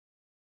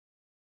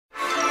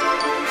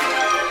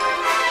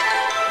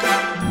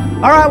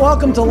All right,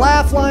 welcome to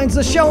Lifelines,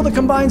 the show that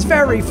combines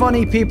very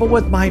funny people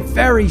with my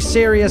very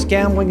serious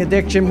gambling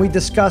addiction. We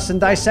discuss and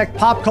dissect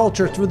pop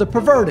culture through the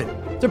perverted,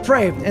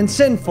 depraved, and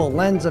sinful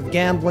lens of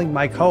gambling.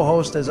 My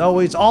co-host, as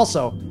always,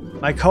 also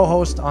my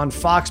co-host on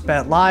Fox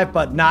Bet Live,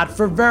 but not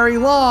for very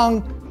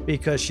long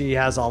because she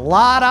has a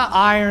lot of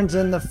irons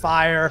in the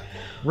fire.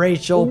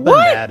 Rachel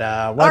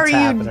Bonetta. What's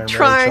happening, What are you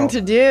trying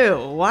to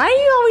do? Why do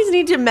you always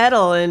need to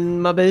meddle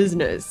in my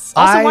business?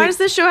 Also, why does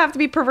this show have to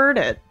be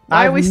perverted?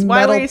 Why are we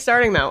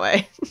starting that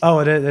way? Oh,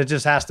 it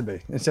just has to be.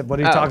 It said, what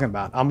are you talking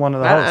about? I'm one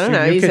of the hosts. I don't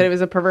know. You said it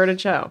was a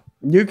perverted show.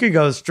 You could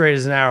go straight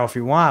as an arrow if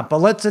you want,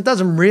 but it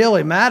doesn't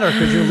really matter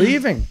because you're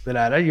leaving,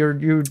 Bonetta.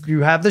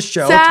 You have the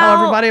show. Sal, tell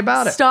everybody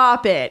about it.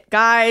 Stop it.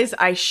 Guys,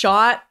 I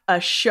shot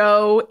a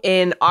show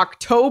in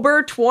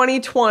October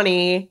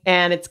 2020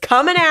 and it's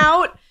coming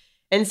out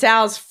and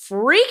Sal's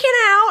freaking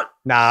out.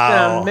 No.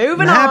 I'm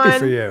moving I'm on. happy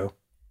for you.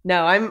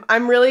 No,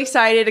 I'm really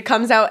excited. It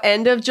comes out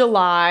end of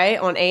July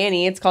on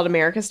A&E. It's called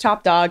America's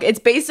Top Dog. It's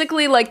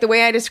basically like, the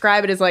way I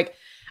describe it is like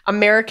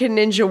American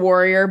Ninja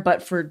Warrior,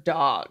 but for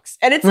dogs.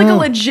 And it's like a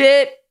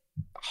legit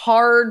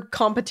hard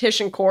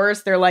competition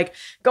course. They're like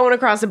going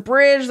across a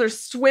bridge. They're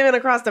swimming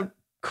across the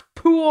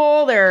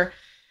pool. They're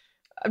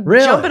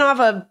jumping off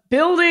a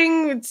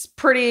building. It's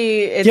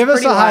pretty. Give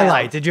us a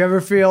highlight. Did you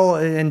ever feel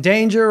in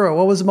danger, or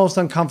what was the most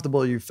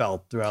uncomfortable you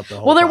felt throughout the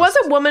whole? Well, there was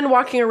a woman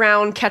walking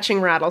around catching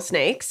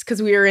rattlesnakes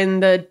because we were in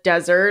the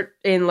desert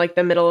in like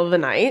the middle of the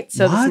night.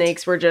 So the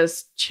snakes were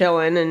just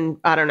chilling, and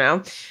I don't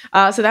know.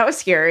 So that was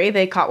scary.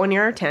 They caught one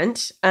near our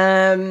tent. But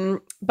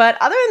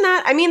other than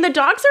that, I mean, the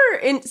dogs are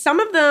in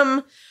some of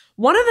them.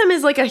 One of them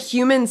is like a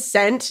human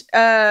scent.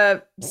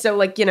 So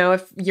like, you know,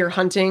 if you're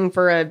hunting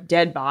for a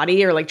dead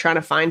body or like trying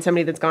to find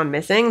somebody that's gone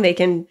missing, they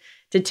can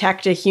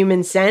detect a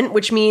human scent,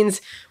 which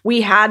means we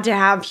had to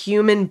have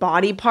human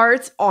body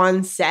parts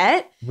on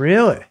set.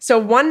 Really? So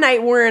one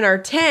night we're in our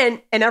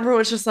tent and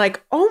everyone's just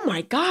like, oh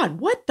my God,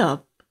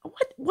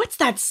 what's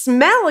that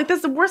smell? Like,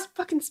 that's the worst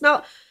fucking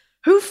smell.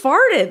 Who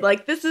farted?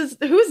 Like, this is,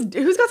 who's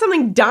got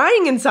something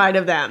dying inside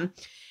of them?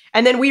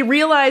 And then we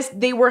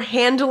realized they were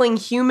handling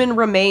human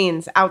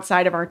remains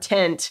outside of our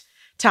tent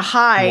to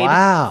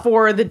hide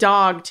for the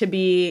dog to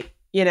be,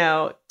 you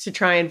know, to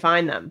try and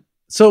find them.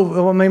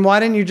 So, I mean, why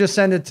didn't you just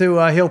send it to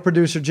Hill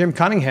producer Jim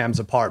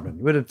Cunningham's apartment?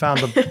 You would have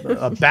found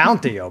a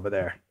bounty over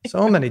there.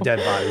 So many dead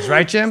bodies,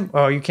 right, Jim?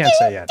 Oh, you can't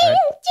say yet, right?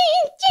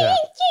 Yeah.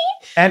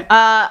 And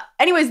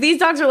anyways, these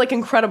dogs are like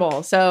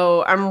incredible.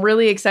 So I'm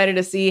really excited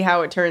to see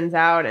how it turns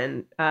out.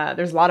 And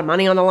there's a lot of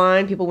money on the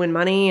line. People win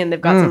money and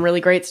they've got some really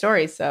great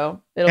stories.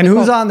 So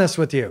who's on this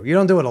with you? You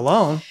don't do it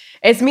alone.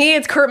 It's me.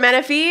 It's Kurt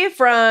Menefee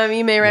from,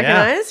 you may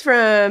recognize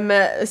from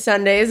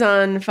Sundays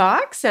on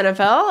Fox,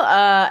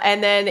 NFL.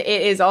 And then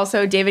it is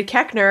also David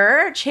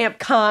Koechner, Champ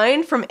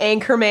Kind from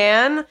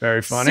Anchorman.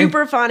 Very funny.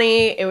 Super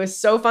funny. It was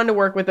so fun to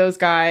work with those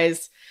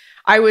guys.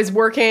 I was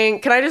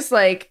working, can I just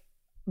like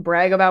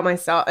brag about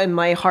myself and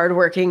my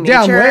hardworking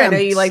nature? Yeah, I know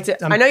you like to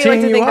think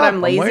that I'm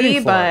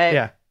lazy,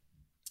 but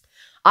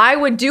I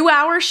would do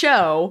our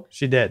show.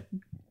 She did.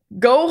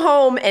 Go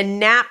home and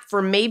nap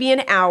for maybe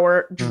an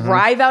hour,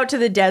 drive out to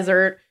the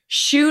desert,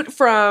 shoot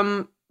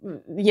from,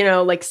 you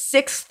know, like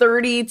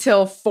 6:30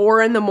 till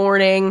 4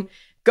 a.m,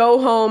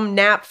 go home,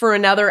 nap for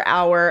another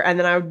hour, and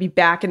then I would be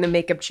back in the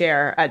makeup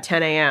chair at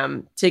 10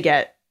 a.m.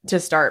 to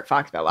start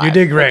Fox Bet Live. You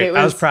did great.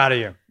 I was proud of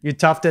you. You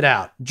toughed it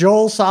out.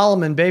 Joel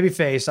Solomon,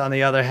 Babyface, on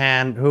the other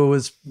hand, who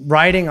was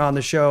writing on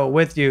the show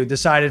with you,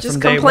 decided from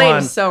day one. Just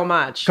complained so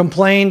much.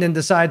 Complained and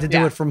decided to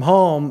do it from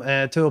home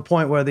to a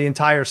point where the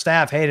entire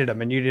staff hated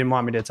him, and you didn't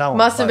want me to tell him.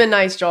 Must have been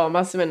nice, Joel.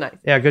 Must have been nice.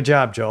 Yeah, good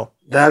job, Joel.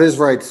 That is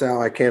right, Sal.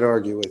 I can't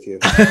argue with you.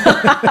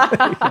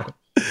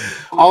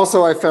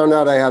 Also, I found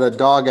out I had a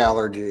dog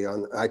allergy.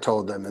 I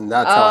told them, and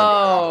that's how I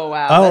got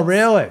wow. Oh,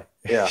 really?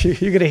 Yeah.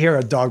 You're going to hear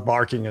a dog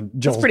barking in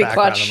Joel's It's pretty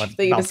background. clutch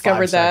that you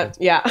discovered that.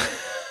 Yeah.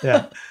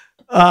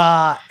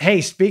 Yeah. Hey,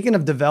 speaking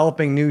of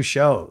developing new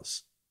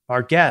shows,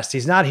 our guest,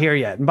 he's not here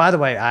yet. And by the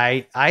way,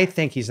 I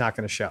think he's not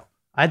going to show.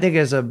 I think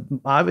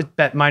I would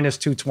bet minus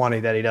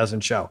 220 that he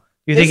doesn't show.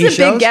 You think he shows? This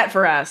is a big get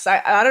for us.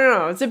 I don't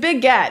know. It's a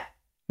big get.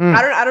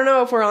 I don't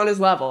know if we're on his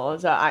level.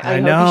 So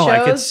I know. Hope he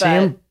shows, I could see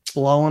him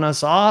blowing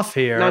us off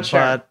here. Not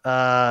sure.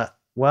 But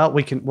well,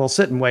 we'll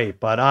sit and wait.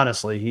 But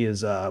honestly, he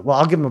is. Well,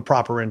 I'll give him a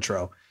proper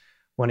intro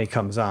when he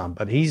comes on.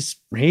 But he's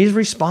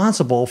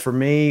responsible for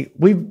me.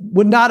 We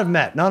would not have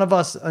met. None of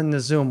us in the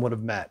Zoom would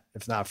have met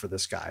if not for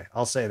this guy.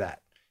 I'll say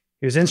that.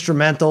 He was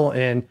instrumental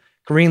in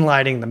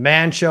greenlighting The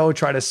Man Show,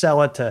 try to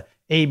sell it to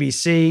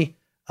ABC,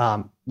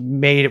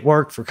 made it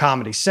work for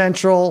Comedy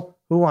Central.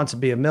 Who Wants to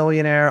Be a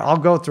Millionaire? I'll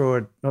go through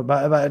it.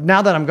 But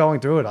now that I'm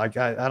going through it,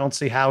 I don't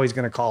see how he's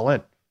going to call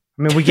in.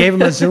 I mean, we gave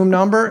him a Zoom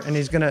number and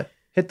he's going to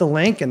hit the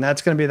link and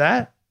that's going to be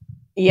that.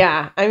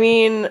 Yeah. I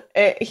mean,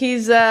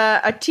 he's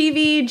a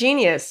TV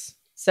genius.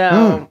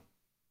 So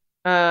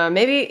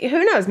maybe,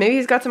 who knows? Maybe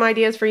he's got some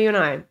ideas for you and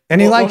I.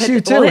 And he likes you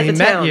too.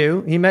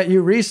 He met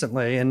you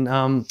recently.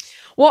 And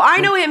Well, I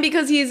know him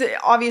because he's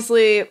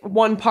obviously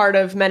one part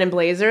of Men in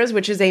Blazers,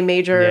 which is a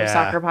major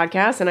soccer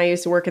podcast. And I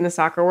used to work in the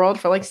soccer world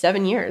for like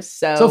 7 years.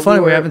 So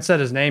funny we haven't said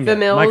his name yet.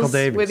 Michael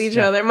Davies. With each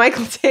other.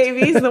 Michael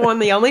Davies, the one,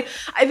 the only.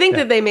 I think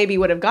that they maybe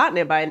would have gotten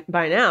it by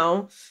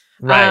now.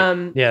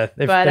 Right. They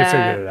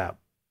figured it out.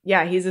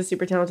 Yeah, he's a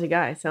super talented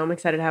guy. So I'm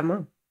excited to have him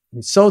on.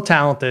 He's so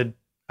talented.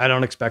 I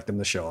don't expect him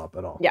to show up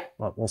at all. Yeah.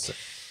 Well, we'll see.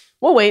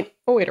 We'll wait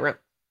around.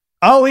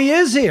 Oh, he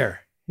is here.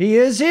 He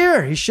is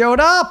here. He showed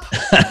up.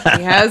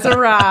 He has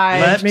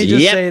arrived. Let me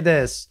just say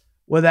this.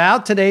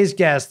 Without today's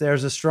guest,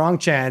 there's a strong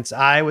chance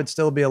I would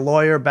still be a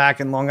lawyer back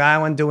in Long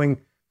Island doing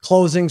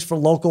closings for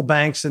local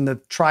banks in the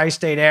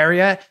tri-state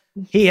area.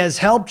 He has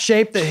helped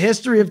shape the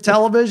history of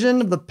television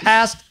of the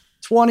past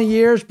 20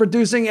 years,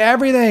 producing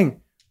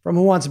everything from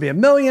Who Wants to Be a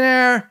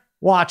Millionaire,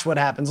 Watch What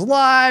Happens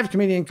Live,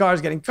 Comedian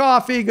Cars Getting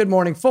Coffee, Good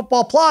Morning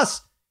Football.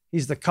 Plus,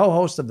 he's the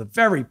co-host of the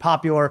very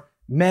popular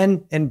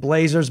Men in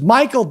Blazers.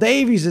 Michael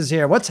Davies is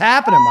here. What's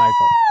happening,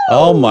 Michael?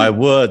 Oh, my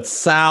word.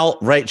 Sal,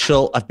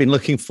 Rachel, I've been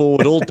looking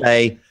forward all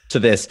day to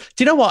this.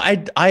 Do you know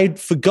what? I'd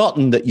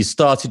forgotten that you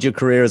started your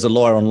career as a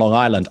lawyer on Long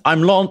Island.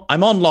 I'm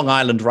on Long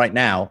Island right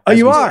now. Oh,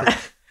 you are?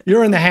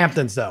 You're in the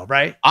Hamptons, though,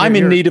 right? I'm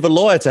in need of a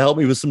lawyer to help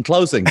me with some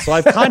closing. So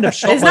I've kind of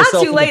shot myself. It's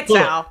not too late,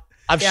 Sal.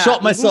 I've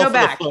shot myself in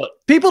the foot.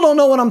 People don't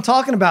know what I'm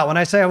talking about when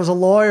I say I was a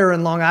lawyer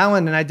in Long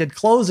Island and I did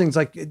closings.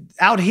 Like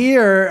out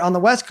here on the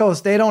West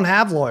Coast, they don't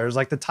have lawyers.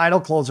 Like the title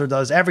closer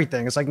does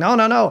everything. It's like,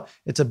 no.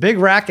 It's a big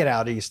racket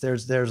out east.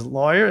 There's a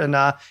lawyer. And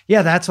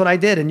that's what I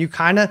did. And you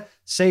kind of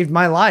saved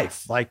my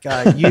life. Like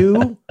I'm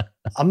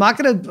not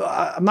gonna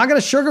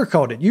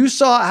sugarcoat it.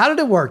 How did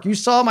it work? You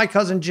saw my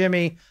cousin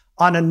Jimmy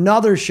on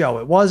another show.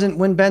 It wasn't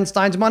When Ben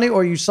Stein's Money,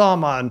 or you saw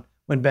him on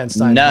When Ben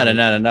Stein.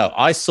 No.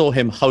 I saw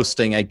him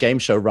hosting a game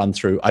show run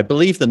through. I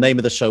believe the name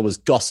of the show was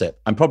Gossip.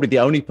 I'm probably the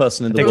only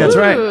person in the world. That's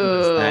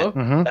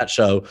right. That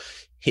show.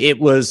 It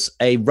was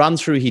a run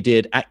through he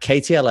did at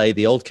KTLA,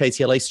 the old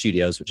KTLA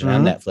studios, which are now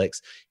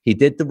Netflix. He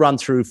did the run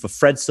through for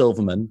Fred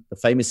Silverman, the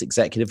famous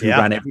executive who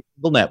ran every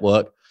single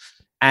network.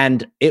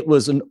 And it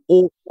was an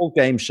awful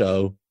game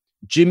show.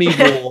 Jimmy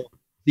wore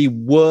the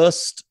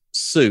worst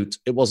suit.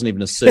 It wasn't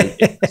even a suit.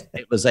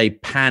 It was a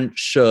pant,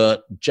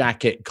 shirt,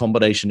 jacket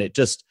combination.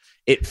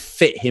 It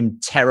fit him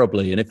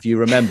terribly. And if you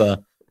remember,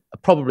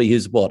 probably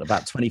he's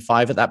about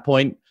 25 at that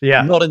point.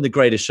 Yeah. Not in the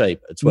greatest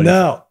shape at 25.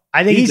 No.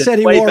 I think he said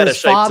he wore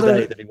his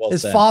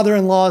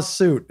father-in-law's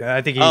suit.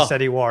 I think he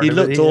said he wore it. He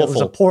looked awful. It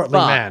was a portly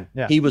man.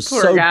 Yeah. He was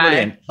so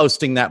brilliant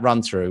hosting that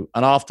run through.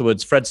 And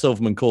afterwards, Fred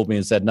Silverman called me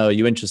and said, "No, are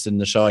you interested in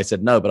the show?" I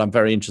said, "No, but I'm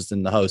very interested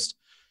in the host."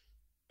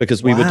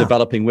 Because we were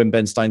developing When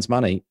Ben Stein's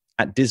Money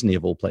at Disney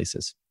of all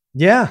places.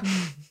 Yeah.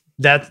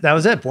 That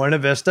was it. Buena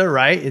Vista,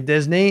 right? At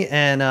Disney,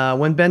 and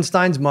When Ben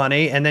Stein's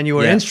Money. And then you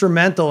were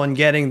instrumental in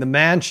getting The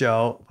Man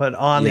Show put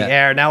on the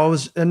air. Now, it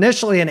was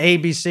initially an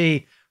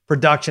ABC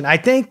production. I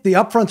think the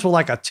upfronts were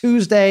like a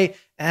Tuesday.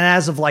 And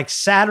as of like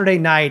Saturday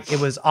night, it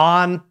was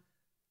on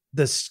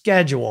the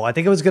schedule. I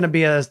think it was going to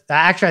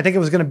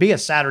be a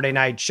Saturday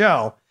night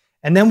show.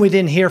 And then we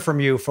didn't hear from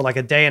you for like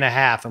a day and a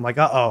half. I'm like,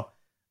 I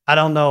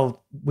don't know.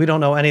 We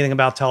don't know anything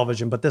about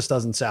television, but this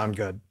doesn't sound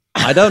good.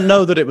 I don't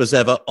know that it was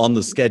ever on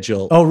the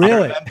schedule. Oh,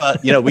 really? I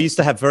remember, we used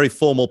to have very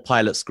formal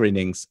pilot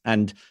screenings,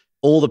 and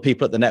all the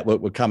people at the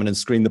network would come in and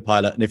screen the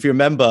pilot. And if you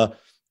remember,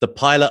 the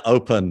pilot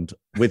opened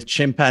with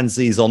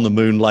chimpanzees on the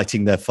moon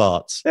lighting their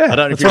farts. Yeah, I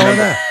don't know if you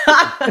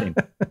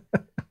remember.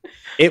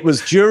 It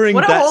was during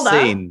that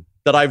scene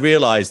that I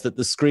realized that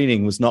the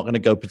screening was not going to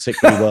go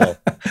particularly well.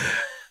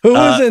 Who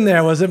was in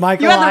there? Was it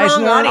Michael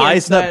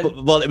Eisner?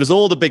 Well, it was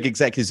all the big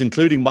executives,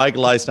 including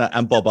Michael Eisner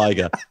and Bob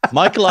Iger.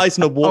 Michael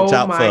Eisner walked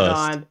out first.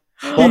 God.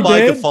 Bob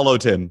Iger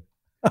followed him.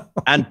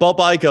 And Bob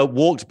Iger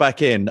walked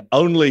back in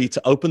only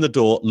to open the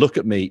door, look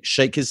at me,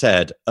 shake his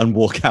head, and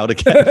walk out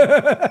again.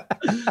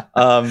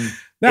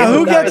 Now,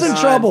 who gets in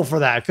trouble for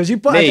that? Because I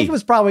think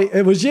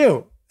it was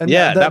you. And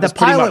that was the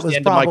pilot was the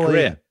end probably, of my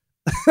career.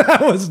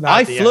 That was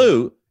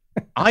not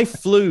I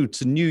flew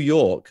to New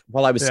York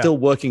while I was still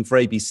working for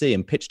ABC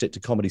and pitched it to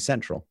Comedy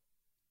Central.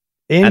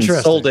 And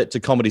sold it to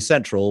Comedy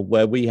Central,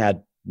 where we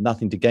had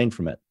nothing to gain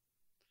from it.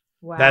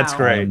 Wow. That's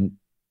great.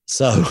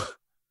 So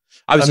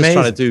I was just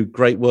trying to do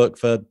great work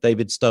for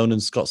David Stone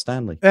and Scott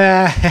Stanley.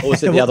 Or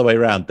was it the other way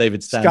around?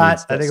 David Stanley and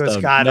Scott I think it was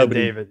Stone. Scott and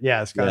David.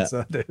 Yeah, Scott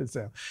and David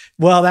Stone.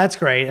 Well, that's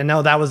great. And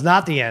no, that was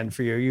not the end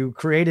for you. You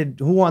created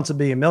Who Wants to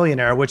Be a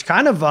Millionaire, which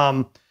kind of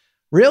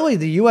really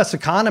the U.S.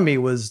 economy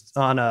was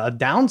on a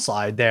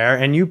downside there,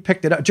 and you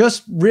picked it up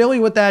just really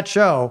with that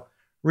show,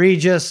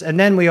 Regis. And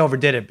then we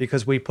overdid it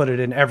because we put it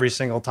in every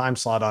single time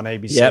slot on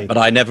ABC. Yeah, but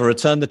I never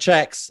returned the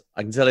checks.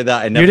 I can tell you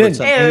that. I never returned.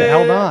 You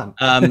held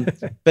on.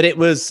 But it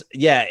was,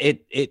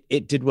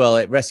 it did well.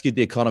 It rescued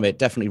the economy. It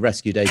definitely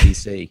rescued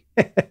ABC.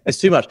 It's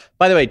too much.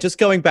 By the way, just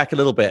going back a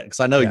little bit,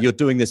 because I know you're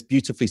doing this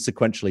beautifully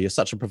sequentially. You're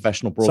such a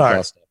professional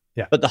broadcaster. Sorry.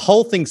 Yeah. But the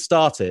whole thing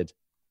started,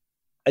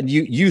 and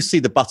you see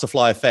the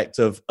butterfly effect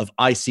of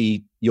I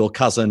see your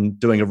cousin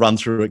doing a run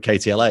through at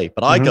KTLA,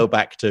 but I go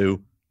back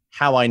to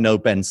how I know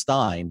Ben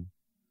Stein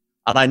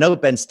And I know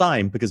Ben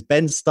Stein because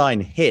Ben Stein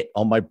hit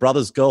on my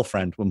brother's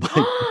girlfriend when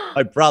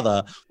my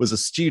brother was a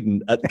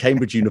student at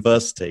Cambridge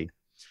University.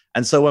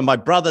 And so when my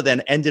brother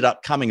then ended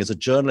up coming as a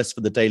journalist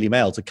for the Daily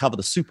Mail to cover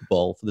the Super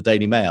Bowl for the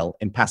Daily Mail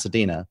in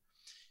Pasadena,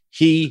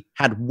 he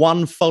had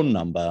one phone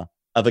number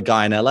of a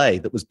guy in LA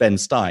that was Ben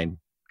Stein.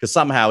 Because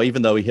somehow,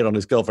 even though he hit on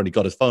his girlfriend, he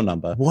got his phone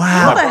number. Wow.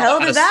 How the hell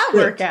did that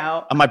work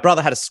out? And my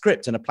brother had a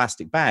script in a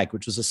plastic bag,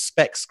 which was a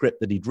spec script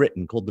that he'd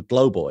written called The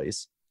Glow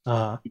Boys.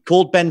 He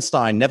called Ben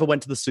Stein, never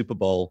went to the Super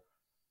Bowl,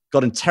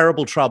 got in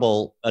terrible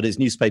trouble at his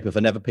newspaper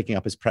for never picking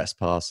up his press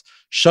pass,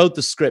 showed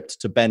the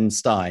script to Ben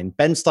Stein.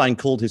 Ben Stein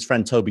called his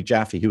friend Toby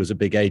Jaffe, who was a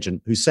big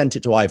agent, who sent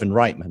it to Ivan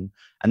Reitman.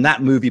 And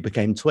that movie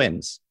became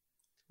Twins.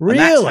 Really?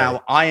 And that's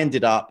how I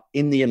ended up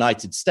in the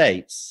United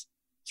States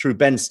through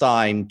Ben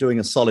Stein doing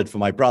a solid for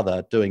my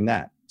brother doing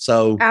that.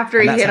 So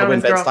after he hit on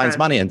his Ben girlfriend. Stein's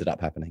money ended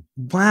up happening.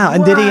 Wow.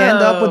 And did he end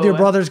up with your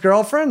brother's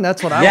girlfriend?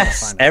 That's what I want to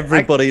find out.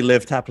 Everybody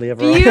lived happily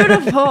ever after.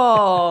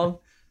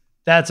 Beautiful.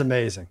 That's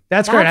amazing.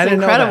 That's great. I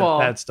didn't incredible. know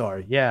that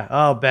story. Yeah.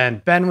 Oh,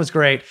 Ben. Ben was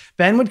great.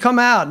 Ben would come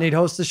out and he'd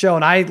host the show.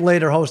 And I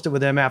later hosted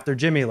with him after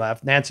Jimmy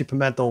left. Nancy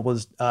Pimentel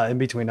was in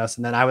between us.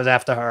 And then I was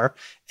after her.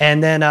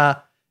 And then,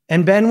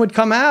 and Ben would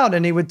come out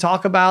and he would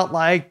talk about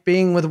like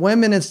being with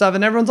women and stuff.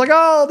 And everyone's like,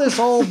 oh, this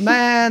old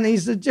man,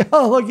 he's a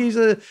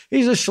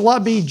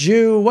schlubby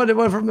Jew. What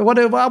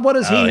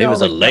does he know? He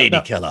was a Like, lady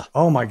killer.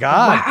 Oh my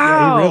God. Wow.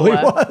 Yeah, he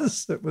really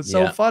was. It was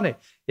so funny.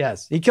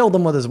 Yes. He killed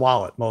him with his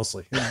wallet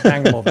mostly.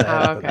 Bang him over the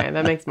head. Oh, okay.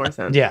 That makes more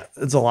sense. Yeah.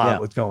 It's a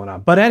lot what's going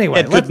on. But anyway.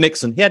 He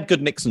had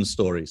good Nixon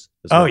stories.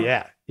 Oh,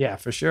 yeah. Yeah,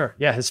 for sure.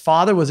 Yeah. His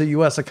father was a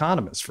U.S.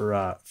 economist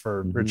for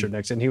Richard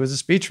Nixon. He was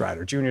a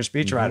speechwriter, junior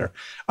speechwriter.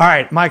 All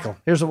right, Michael,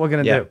 here's what we're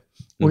going to do.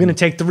 We're going to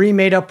take 3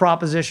 made-up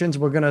propositions.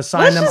 We're going to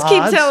assign them odds. Let's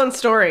just keep telling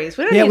stories.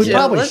 We don't need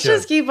to. Let's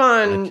just keep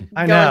on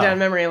going down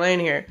memory lane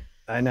here.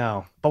 I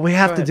know, but we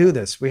have to do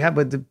this.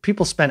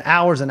 People spend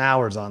hours and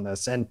hours on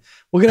this, and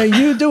we're going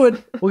to do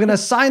it. We're going to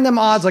assign them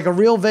odds like a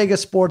real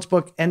Vegas sports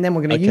book, and then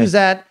we're going to use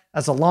that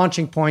as a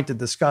launching point to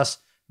discuss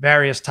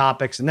various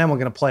topics, and then we're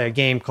going to play a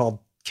game called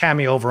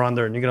Cameo-ver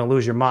under, and you're going to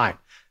lose your mind.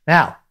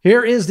 Now,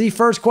 here is the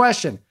first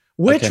question.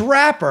 Which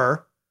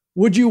rapper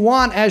would you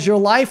want as your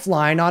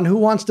lifeline on Who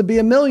Wants to Be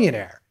a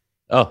Millionaire?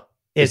 Oh,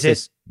 is it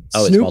it's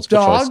Snoop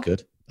Dogg? choice.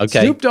 Good.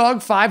 Okay. Snoop Dogg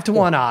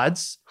 5-1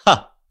 odds.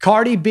 Huh.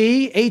 Cardi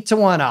B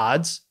 8-1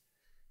 odds.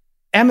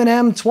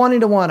 Eminem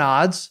 20-1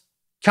 odds.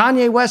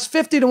 Kanye West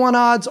 50-1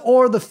 odds,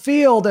 or The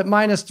Field at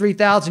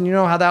 -3,000. You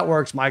know how that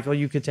works, Michael.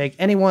 You could take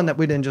anyone that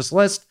we didn't just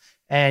list,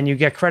 and you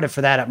get credit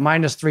for that at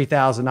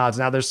 -3,000 odds.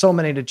 Now, there's so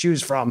many to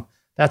choose from.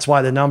 That's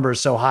why the number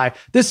is so high.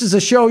 This is a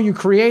show you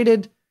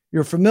created.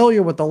 You're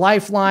familiar with the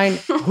Lifeline.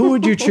 Who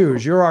would you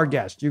choose? You're our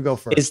guest. You go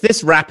first. Is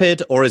this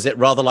rapid, or is it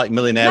rather like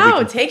Millionaire?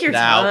 No, take your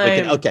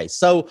time. Okay,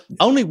 so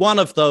only one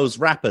of those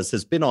rappers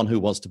has been on Who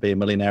Wants to Be a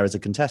Millionaire as a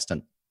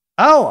contestant.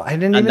 Oh, I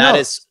didn't even know. And that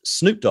is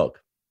Snoop Dogg.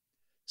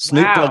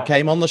 Snoop Dogg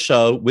came on the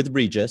show with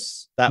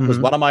Regis. That was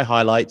one of my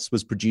highlights,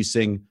 was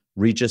producing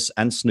Regis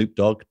and Snoop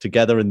Dogg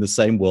together in the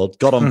same world.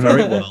 Got on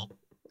very well.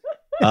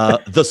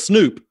 The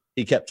Snoop,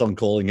 he kept on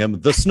calling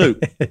him the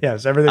Snoop.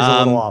 Yes, everything's a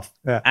little off.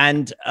 Yeah.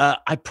 And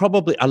I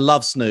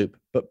love Snoop,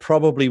 but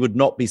probably would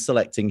not be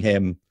selecting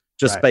him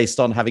just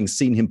based on having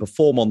seen him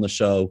perform on the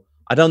show.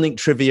 I don't think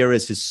trivia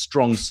is his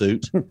strong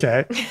suit.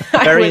 Okay.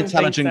 Very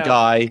intelligent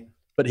guy,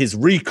 but his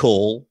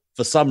recall,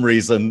 for some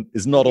reason,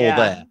 is not all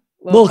there.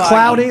 Little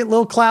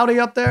cloudy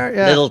up there.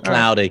 Yeah. Little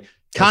cloudy. Right.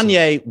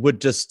 Kanye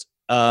would just,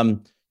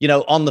 on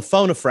the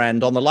phone a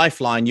friend, on the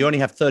Lifeline, you only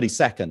have 30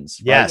 seconds.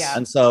 Right? Yes. Yeah.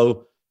 And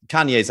so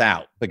Kanye's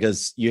out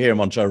because you hear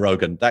him on Joe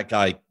Rogan. That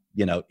guy,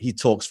 he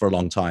talks for a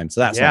long time. So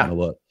that's not going to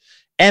work.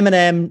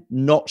 Eminem,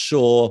 not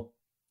sure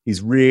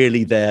he's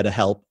really there to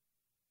help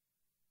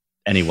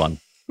anyone.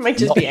 Might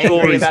just be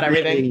angry about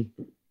everything.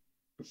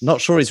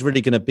 Not sure he's really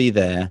going to be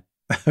there.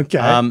 Okay.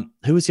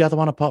 Who was the other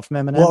one apart from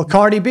Eminem? Well,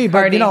 Cardi B,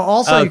 but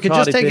also you could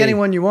just take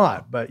anyone you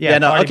want. But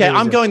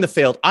I'm going the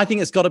field. I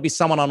think it's got to be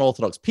someone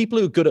unorthodox. People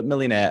who are good at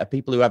Millionaire are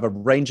people who have a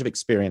range of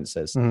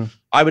experiences.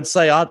 I would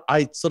say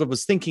I sort of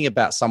was thinking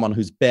about someone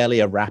who's barely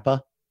a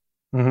rapper.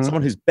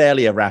 Someone who's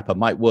barely a rapper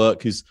might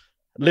work, who's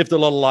lived a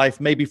lot of life,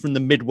 maybe from the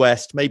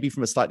Midwest, maybe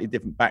from a slightly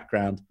different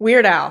background.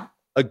 Weird Al.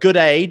 A good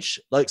age,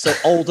 so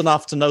old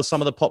enough to know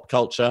some of the pop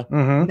culture.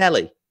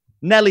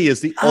 Nelly is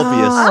the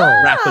obvious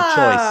rapper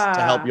choice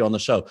to help you on the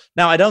show.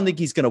 Now, I don't think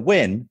he's going to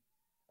win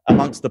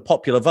amongst the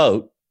popular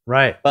vote.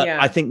 Right. But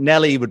I think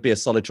Nelly would be a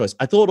solid choice.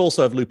 I thought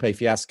also of Lupe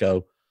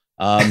Fiasco,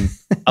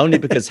 only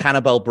because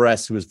Hannibal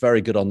Buress, who was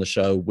very good on the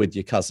show with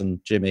your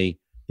cousin Jimmy,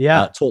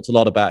 talked a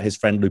lot about his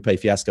friend Lupe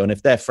Fiasco. And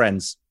if they're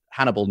friends,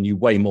 Hannibal knew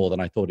way more than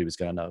I thought he was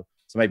going to know.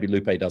 So maybe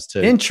Lupe does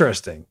too.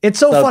 Interesting. It's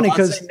so funny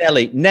because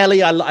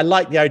Nelly, I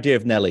like the idea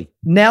of Nelly.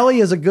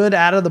 Nelly is a good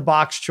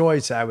out-of-the-box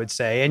choice, I would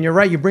say. And you're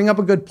right. You bring up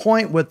a good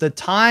point with the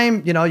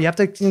time. You have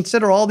to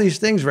consider all these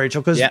things,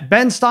 Rachel, because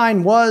Ben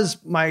Stein was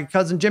my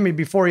cousin Jimmy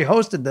before he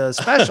hosted the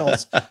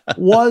specials,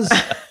 was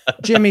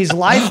Jimmy's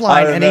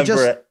Lifeline. And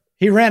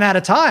he ran out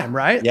of time,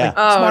 right? Yeah. Like,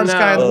 smartest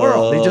guy in the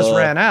world. He just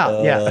ran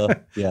out.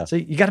 Yeah. So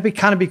you got to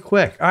kind of be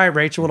quick. All right,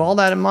 Rachel, with all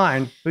that in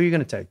mind, who are you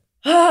going to take?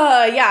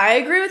 Yeah, I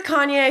agree with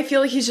Kanye. I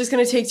feel like he's just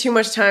going to take too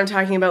much time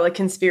talking about like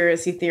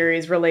conspiracy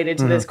theories related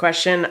to this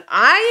question.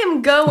 I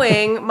am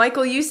going,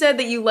 Michael, you said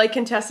that you like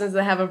contestants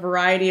that have a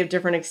variety of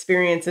different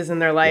experiences in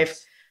their life.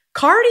 Yes.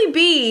 Cardi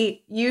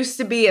B used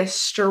to be a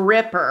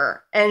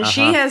stripper, and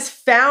she has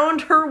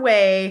found her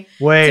way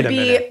to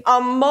be a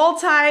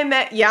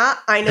yeah,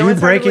 I know. Are you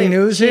breaking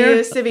news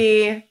here?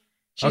 She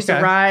used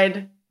to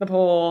ride the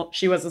pole.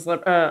 She was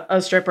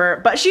a stripper,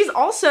 but she's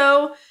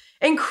also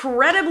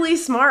incredibly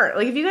smart.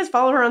 Like, if you guys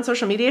follow her on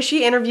social media,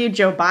 she interviewed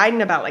Joe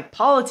Biden about like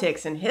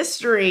politics and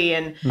history,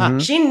 and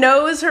she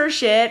knows her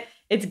shit.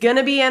 It's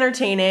gonna be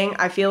entertaining.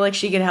 I feel like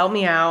she could help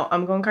me out.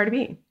 I'm going Cardi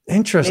B.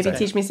 Interesting. Maybe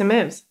teach me some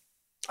moves.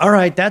 All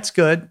right, that's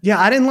good. Yeah,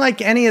 I didn't like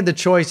any of the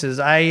choices.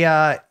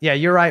 Yeah,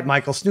 you're right,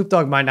 Michael. Snoop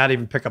Dogg might not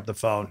even pick up the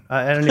phone.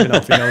 I don't even know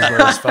if he knows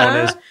where his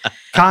phone is.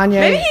 Kanye.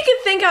 Maybe he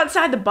could think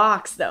outside the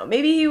box, though.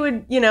 Maybe he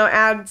would,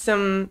 add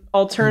some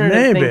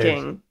alternative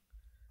thinking.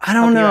 I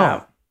don't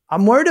know.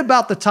 I'm worried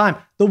about the time.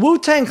 The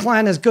Wu-Tang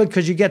Clan is good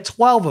because you get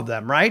 12 of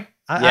them, right?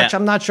 Actually,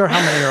 I'm not sure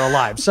how many are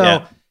alive.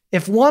 So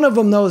if one of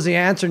them knows the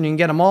answer and you can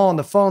get them all on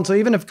the phone, so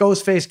even if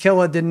Ghostface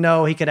Killah didn't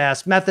know, he could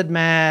ask Method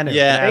Man.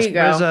 There you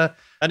go.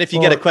 And if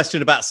you get a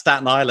question about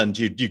Staten Island,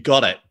 you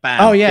got it.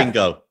 Bam,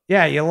 bingo.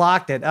 Yeah, you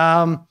locked it.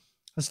 I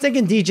was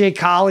thinking DJ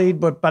Khaled,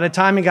 but by the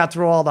time he got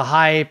through all the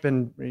hype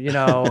and, you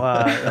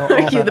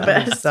the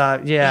best.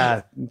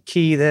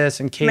 Key this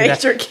and key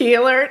Major key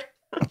alert.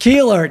 Key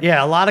alert,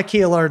 a lot of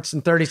key alerts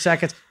in 30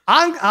 seconds.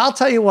 I'll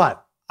tell you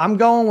what, I'm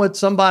going with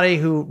somebody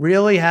who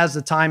really has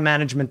the time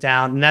management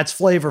down, and that's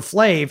Flavor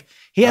Flav.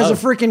 He has a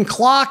freaking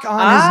clock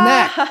on his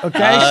neck,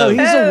 okay? So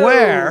he's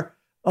aware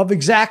of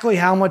exactly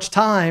how much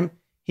time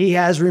he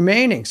has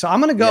remaining. So I'm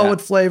going to go with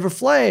Flavor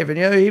Flav.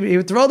 And, he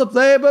would throw the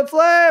Flavor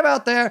Flav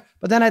out there,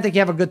 but then I think you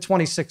have a good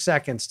 26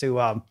 seconds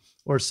to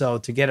or so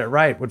to get it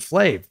right with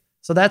Flav.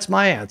 So that's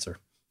my answer.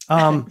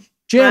 Jim,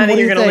 what do you think?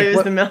 You're going to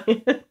lose the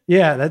million.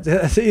 Yeah,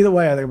 that's either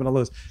way. I think I'm going to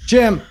lose.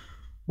 Jim,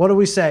 what do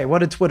we say? What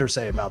did Twitter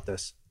say about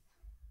this?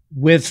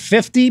 With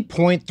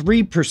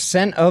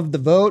 50.3% of the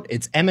vote,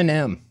 it's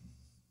Eminem.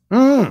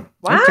 What?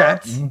 Okay.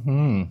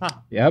 Mm-hmm.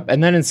 Yep.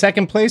 And then in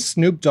second place,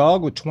 Snoop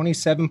Dogg with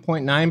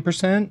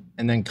 27.9%,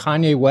 and then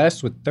Kanye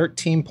West with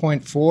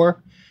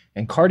 13.4%,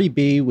 and Cardi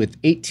B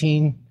with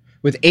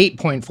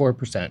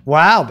 8.4%.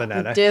 Wow,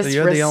 Bonetta. Disrespect. So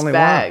you're the only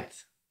one.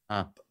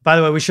 By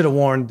the way, we should have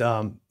warned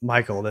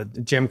Michael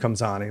that Jim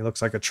comes on. He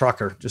looks like a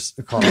trucker just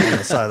caught on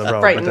the side of the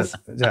road. Frightens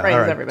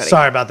everybody.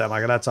 Sorry about that,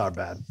 Michael. That's our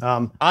bad.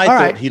 I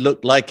thought he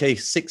looked like a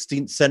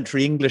 16th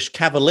century English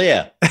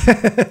cavalier.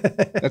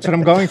 That's what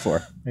I'm going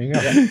for. There you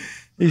go.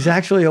 He's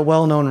actually a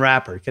well-known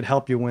rapper. He could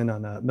help you win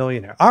on a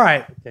Millionaire. All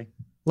right. Okay.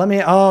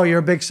 You're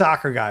a big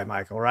soccer guy,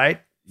 Michael,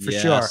 right? For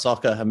sure.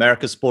 Soccer,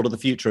 America's sport of the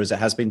future, as it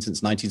has been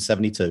since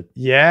 1972.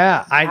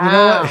 Yeah. You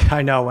know what?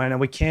 I know, and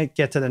we can't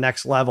get to the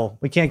next level.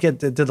 We can't get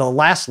to the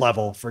last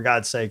level, for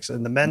God's sakes,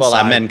 in the men's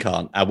side. Our men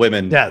can't. Our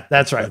women. Yeah,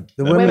 that's right.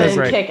 The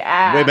women kick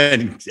ass.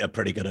 Women are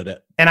pretty good at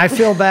it. And I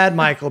feel bad,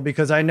 Michael,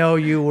 because I know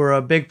you were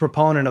a big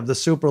proponent of the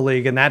Super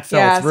League, and that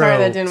fell through. Sorry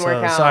that didn't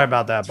work out. Sorry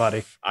about that,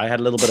 buddy. I had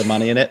a little bit of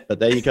money in it, but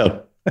there you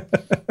go.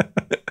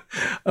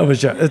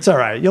 It's all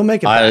right. You'll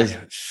make it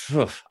back.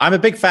 I'm a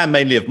big fan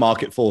mainly of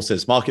market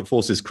forces. Market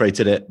forces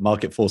created it.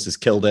 Market forces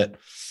killed it.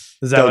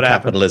 Is that what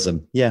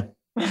capitalism? Happened? Yeah.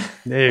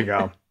 There you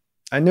go.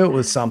 I knew it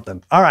was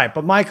something. All right,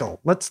 but Michael,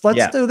 let's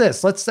do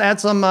this. Let's add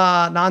some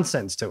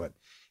nonsense to it.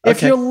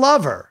 If your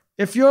lover,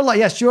 your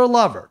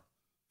lover,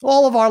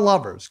 all of our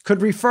lovers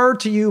could refer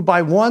to you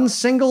by one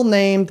single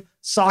named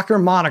soccer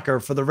moniker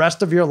for the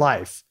rest of your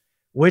life,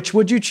 which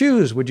would you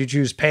choose? Would you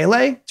choose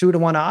Pele,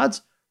 2-1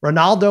 odds?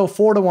 Ronaldo,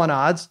 4-1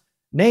 odds?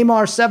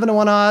 Neymar,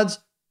 7-1 odds?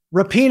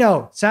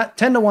 Rapinoe,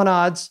 10-1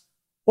 odds?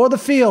 Or the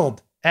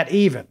field at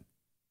even?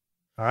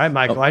 All right,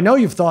 Michael, I know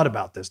you've thought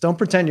about this. Don't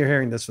pretend you're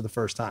hearing this for the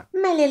first time.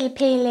 My little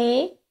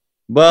Pele.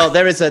 Well,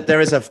 there is a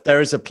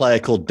player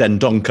called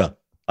Dendonka.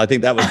 I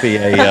think that would be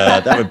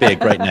a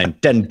great name.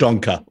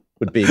 Dendonka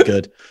would be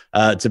good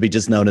to be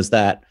just known as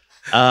that.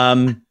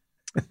 You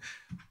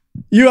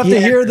have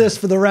to hear this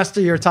for the rest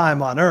of your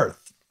time on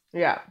Earth.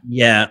 Yeah.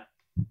 Yeah.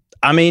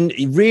 I mean,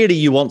 really,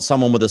 you want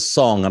someone with a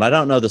song, and I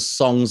don't know the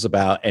songs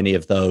about any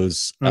of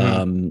those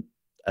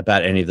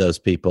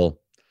people.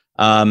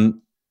 I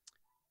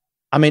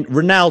mean,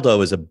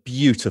 Ronaldo is a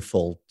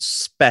beautiful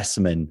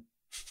specimen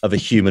of a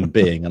human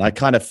being, and I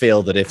kind of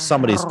feel that if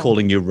somebody's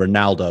calling you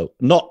Ronaldo,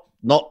 not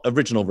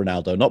original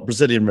Ronaldo, not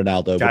Brazilian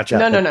Ronaldo,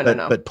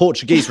 gotcha. But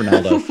Portuguese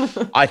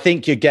Ronaldo, I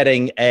think you're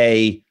getting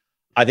I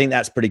think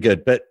that's pretty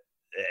good. But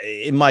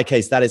in my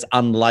case, that is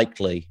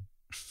unlikely.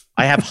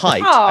 I have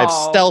height. I have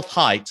stealth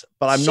height,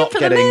 but I'm not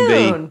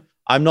getting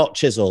I'm not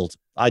chiseled.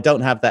 I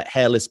don't have that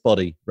hairless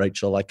body,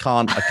 Rachel. I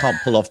can't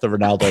pull off the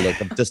Ronaldo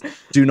look. I just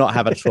do not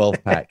have a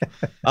 12-pack.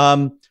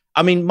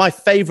 I mean, my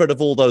favorite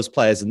of all those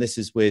players, and this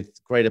is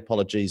with great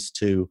apologies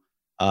to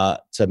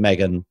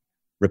Megan,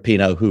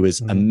 Rapinoe, who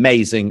is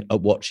amazing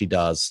at what she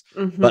does.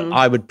 But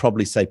I would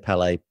probably say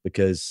Pele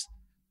because,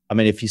 I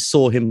mean, if you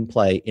saw him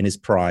play in his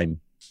prime,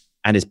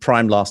 and his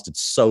prime lasted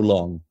so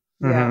long,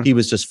 he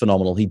was just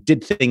phenomenal. He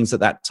did things at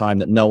that time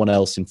that no one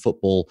else in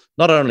football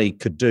not only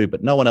could do,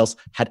 but no one else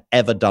had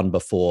ever done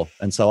before.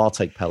 And so I'll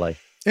take Pele.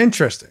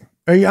 Interesting.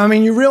 I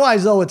mean, you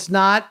realize, though, it's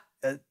not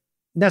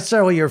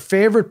necessarily your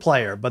favorite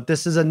player, but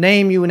this is a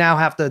name you now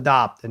have to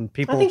adopt. And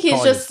people, I think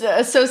he's just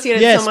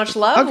associated so much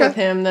love with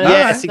him. That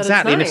yes, that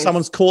exactly. nice. And if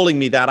someone's calling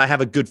me that, I have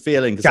a good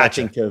feeling because I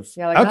think of,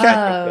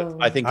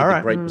 I think of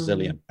a great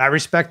Brazilian. I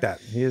respect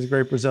that. He is a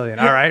great Brazilian.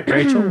 All right,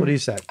 Rachel, what do you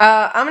say?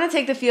 I'm going to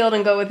take the field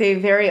and go with a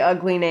very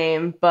ugly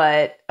name,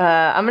 but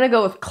I'm going to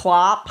go with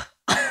Klopp.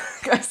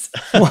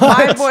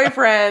 My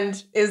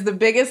boyfriend is the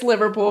biggest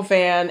Liverpool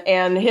fan,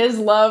 and his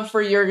love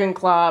for Jurgen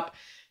Klopp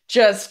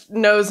just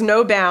knows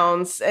no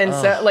bounds. And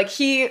so like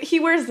he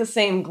wears the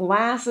same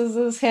glasses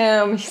as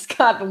him. He's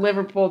got the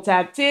Liverpool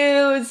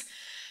tattoos.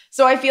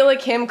 So I feel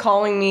like him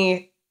calling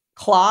me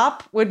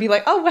Klopp would be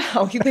like, oh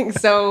wow, you think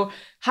so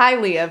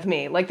highly of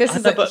me. Like this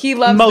is he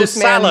loves Mo this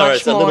man Salah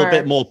much is a little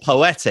bit more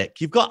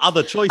poetic. You've got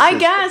other choices. I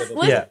guess.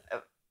 Listen,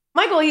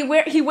 Michael,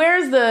 he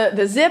wears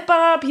the zip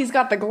up. He's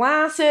got the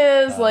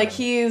glasses. Like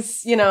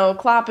he's,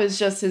 Klopp is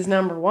just his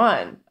number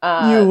one.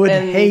 You would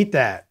hate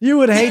that. You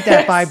would hate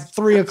that by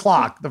 3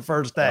 o'clock the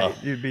first day.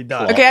 You'd be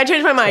done. Okay, I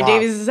changed my mind.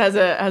 Davies has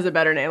a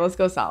better name. Let's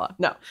go Salah.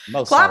 No,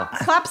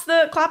 Klopp's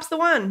the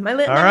one. My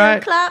little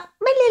Klopp.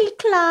 My little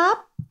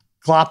Klopp.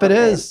 Klopp it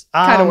is.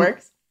 Kind of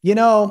works.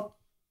 Let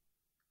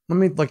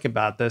me think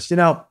about this.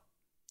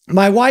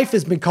 My wife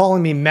has been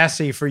calling me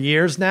Messi for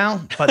years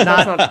now, but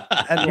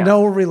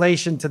no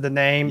relation to the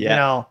name.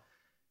 Yeah.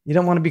 You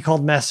don't want to be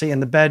called Messi in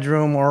the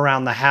bedroom or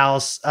around the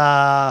house.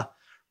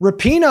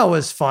 Rapinoe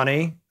is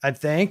funny, I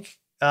think,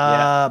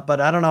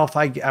 but I don't know if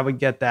I would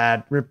get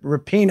that.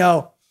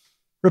 Rapinoe,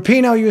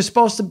 you were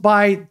supposed to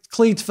buy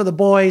cleats for the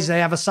boys. They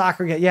have a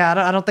soccer game. Yeah,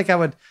 I don't think I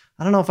would.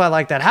 I don't know if I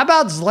like that. How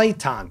about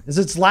Zlatan? Is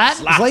it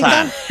Zlatan?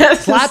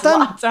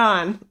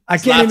 Zlatan. I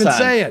can't even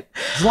say it.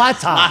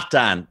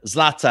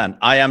 Zlatan.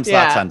 I am Zlatan.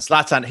 Yeah.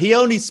 Zlatan. He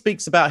only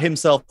speaks about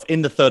himself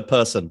in the third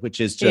person,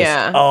 which is just.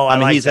 Yeah. I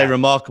mean, he's a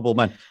remarkable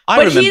man.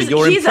 I remember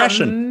your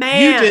impression.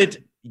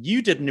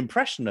 You did an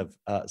impression of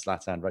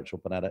Zlatan, Rachel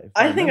Panetta.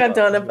 I think I've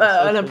done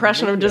an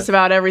impression of just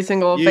about every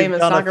single famous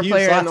soccer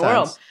player in the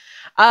world.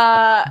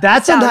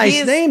 That's a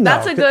nice name, though.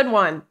 That's a good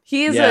one.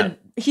 He's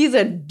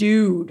a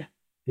dude.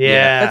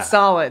 Yeah. That's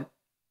solid.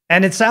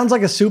 And it sounds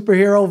like a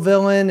superhero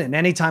villain. And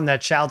anytime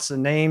that shouts the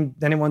name,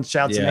 anyone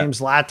shouts the name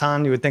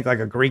Zlatan, you would think like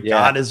a Greek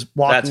god is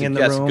walking in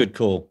the room. That's a good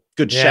call.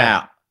 Good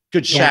shout.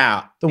 Good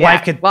shout. The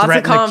wife could lots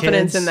threaten of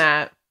confidence the kids. in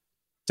that.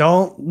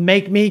 Don't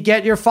make me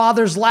get your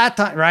father's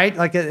Zlatan, right?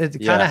 Like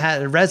it kind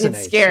of resonates.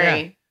 It's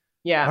scary.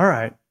 Yeah. All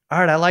right.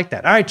 I like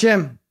that. All right,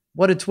 Jim,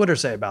 what did Twitter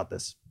say about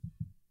this?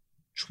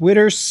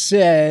 Twitter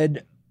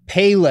said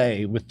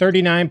Pele with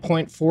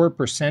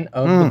 39.4%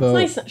 of the vote.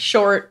 It's nice,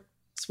 short,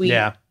 sweet.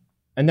 Yeah.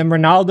 And then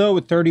Ronaldo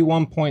with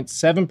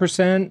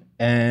 31.7%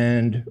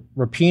 and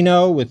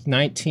Rapinoe with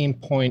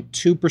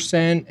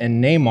 19.2%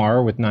 and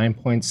Neymar with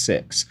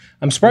 9.6%.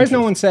 I'm surprised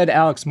no one said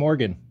Alex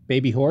Morgan,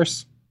 baby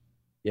horse.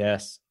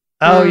 Yes.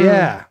 Oh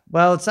yeah.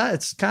 Well,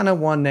 it's kind of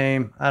one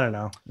name. I don't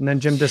know. And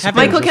then Jim disappears.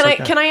 Michael,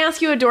 can I ask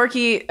you a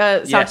dorky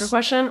soccer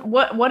question?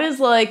 What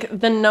is like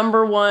the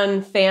number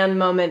one fan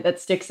moment that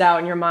sticks out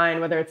in your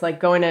mind? Whether it's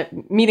like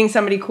meeting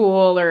somebody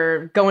cool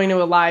or going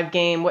to a live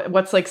game.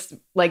 What's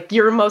like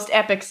your most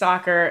epic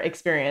soccer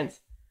experience?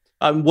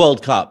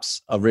 World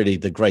Cups are really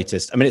the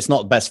greatest. I mean, it's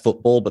not the best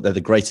football, but they're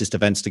the greatest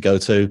events to go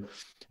to.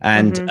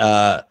 And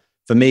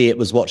for me, it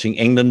was watching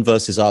England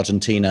versus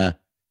Argentina.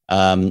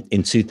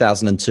 In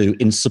 2002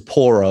 in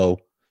Sapporo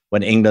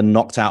when England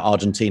knocked out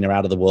Argentina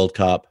out of the World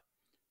Cup.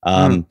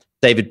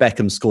 David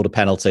Beckham scored a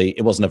penalty.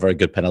 It wasn't a very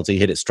good penalty. He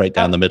hit it straight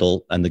down the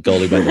middle and the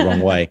goalie went the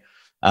wrong way.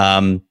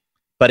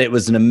 But it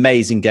was an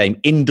amazing game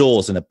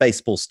indoors in a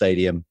baseball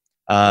stadium.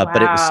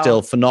 But it was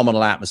still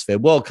phenomenal atmosphere.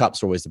 World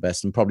Cups are always the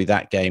best. And probably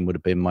that game would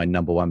have been my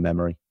number one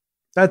memory.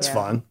 That's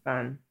fun.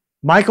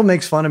 Michael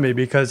makes fun of me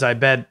because I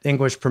bet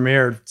English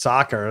Premier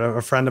Soccer.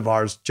 A friend of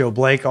ours, Joe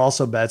Blake,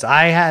 also bets.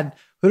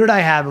 Who did I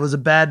have? It was a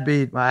bad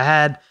beat. I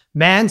had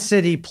Man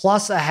City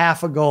plus a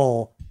half a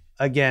goal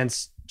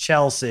against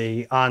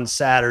Chelsea on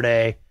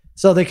Saturday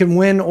so they can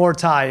win or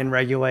tie in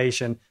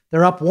regulation.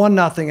 They're up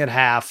 1-0 at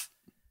half.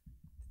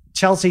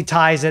 Chelsea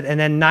ties it, and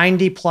then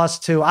 90 plus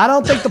 2. I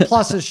don't think the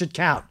pluses should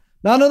count.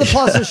 None of the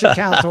pluses should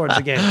count towards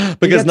the game.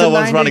 Because no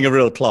one's running a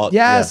real clock.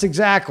 Yes,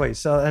 exactly.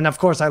 So, and of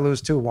course I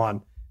lose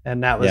 2-1,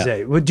 and that was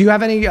it. Do you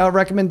have any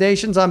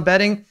recommendations on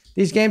betting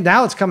these games?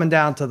 Now it's coming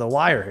down to the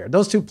wire here.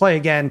 Those two play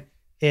again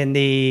in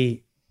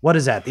the, what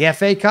is that? The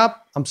FA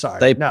Cup? I'm sorry.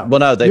 They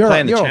play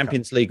in the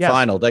Champions League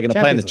final. They're going to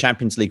play in the League.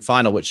 Champions League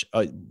final, which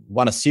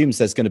one assumes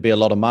there's going to be a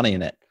lot of money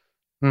in it.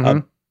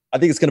 I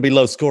think it's going to be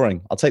low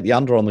scoring. I'll take the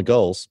under on the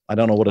goals. I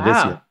don't know what it is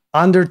yet.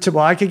 Under 2.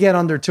 Well, I could get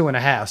under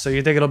 2.5. So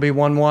you think it'll be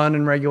 1-1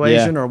 in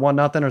regulation or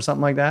 1-0 or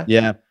something like that?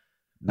 Yeah.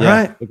 All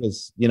right.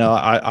 Because,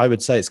 I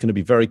would say it's going to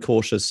be very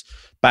cautious.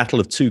 Battle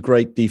of two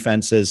great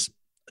defenses.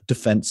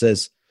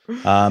 So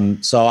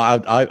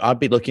I'd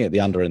be looking at the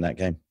under in that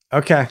game.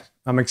 Okay.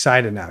 I'm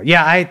excited now.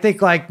 Yeah, I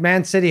think like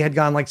Man City had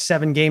gone like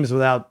 7 games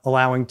without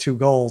allowing 2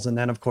 goals. And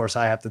then, of course,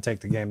 I have to take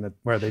the game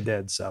where they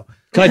did. So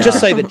can I just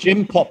say that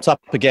Jim popped up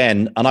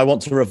again, and I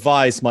want to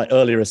revise my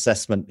earlier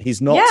assessment.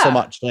 He's not so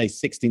much a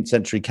 16th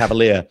century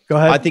cavalier. Go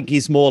ahead. I think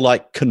he's more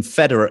like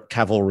Confederate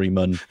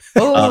cavalryman,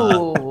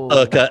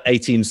 circa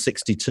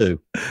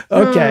 1862.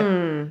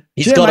 Okay.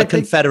 He's Jim, got a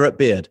Confederate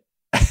beard.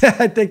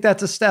 I think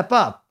that's a step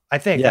up. I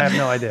think. I have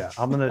no idea.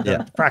 I'm going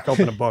to crack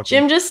open a book.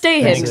 Jim, just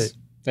stay hidden.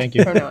 Thank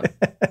you.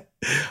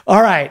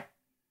 All right.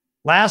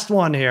 Last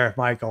one here,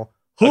 Michael.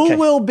 Who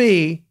will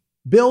be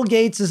Bill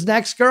Gates'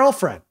 next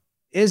girlfriend?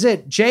 Is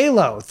it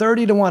J-Lo,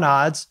 30-1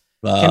 odds?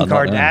 Kim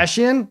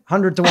Kardashian,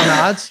 100-1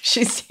 odds?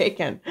 She's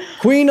taken.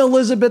 Queen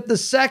Elizabeth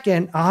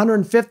II,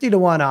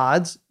 150-1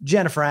 odds?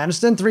 Jennifer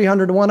Aniston,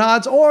 300-1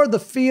 odds? Or the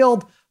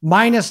field,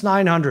 minus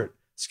 900?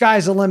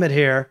 Sky's the limit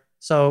here.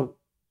 So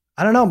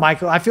I don't know,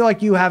 Michael. I feel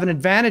like you have an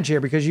advantage here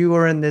because you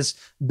were in this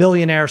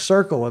billionaire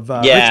circle of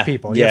rich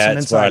people. You have some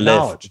it's where I inside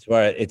knowledge.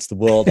 It's the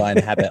world I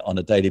inhabit on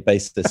a daily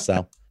basis,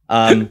 Sal.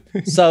 Having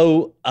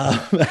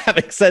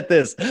said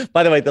this,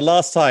 by the way, the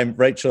last time,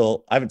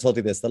 Rachel, I haven't told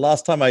you this, the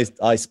last time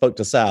I spoke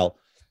to Sal,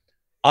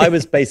 I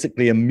was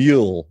basically a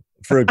mule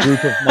for a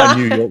group of my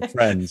New York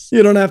friends.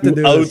 You don't have to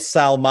do owed this.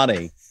 Sal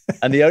money.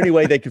 And the only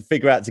way they could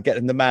figure out to get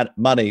him the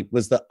money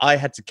was that I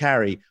had to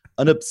carry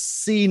an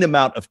obscene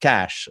amount of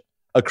cash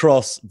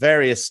across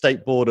various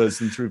state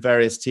borders and through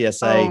various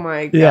TSA Oh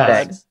my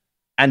God.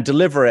 and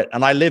deliver it.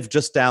 And I live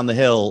just down the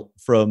hill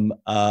from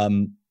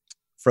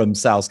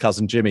Sal's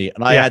cousin Jimmy.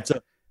 And I had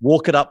to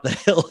walk it up the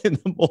hill in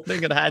the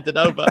morning and hand it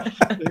over.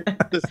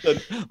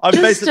 I'm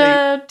just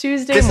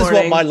Tuesday this morning.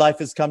 is what my life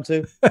has come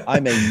to.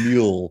 I'm a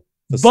mule.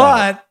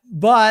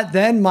 But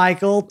then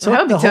Michael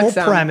took the whole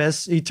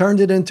premise. He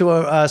turned it into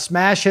a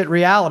smash hit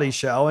reality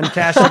show and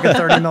cashed like a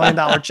 $30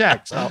 million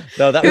check. So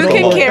who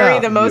can carry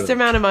the most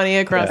amount of money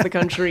across the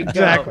country? Go.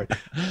 Exactly.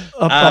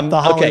 Up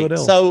the Hollywood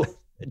Hills. So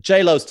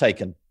J-Lo's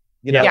taken.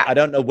 I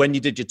don't know when you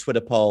did your Twitter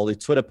poll. The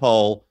Twitter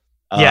poll,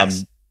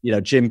 yes.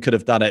 Jim could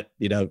have done it,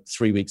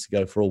 3 weeks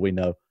ago for all we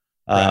know.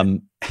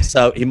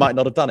 So he might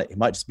not have done it. He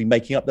might just be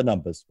making up the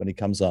numbers when he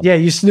comes on. Yeah,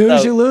 you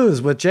snooze, you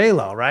lose with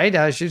J-Lo,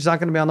 right? She's not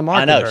going to be on the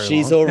market. I know.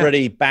 She's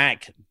already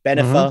back.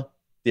 Benefer,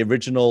 the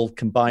original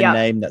combined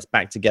name, that's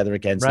back together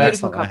again. So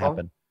that's not going to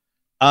happen.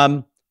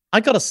 I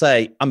got to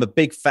say, I'm a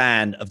big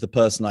fan of the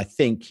person I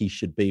think he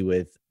should be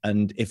with.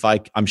 And if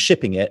I'm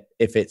shipping it,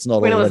 if it's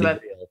not already real.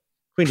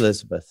 Queen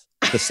Elizabeth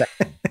II.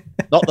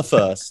 Not the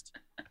first.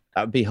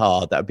 That would be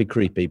hard. That would be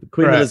creepy. But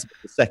Queen Elizabeth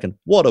II,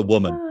 what a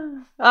woman.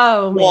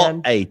 Oh, man.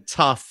 What a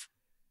tough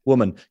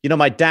woman.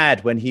 My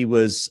dad, when he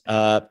was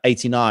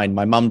 89,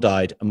 my mum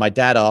died. And my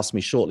dad asked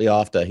me shortly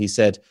after, he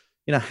said,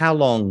 how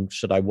long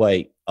should I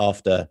wait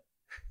after,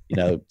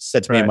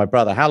 said to me and my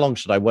brother, how long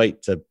should I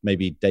wait to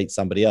maybe date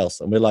somebody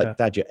else? And we're like,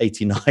 Dad, you're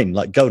 89.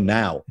 Like, go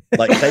now.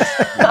 Like, date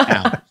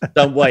now.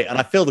 Don't wait. And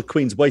I feel the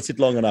Queen's waited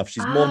long enough.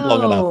 She's mourned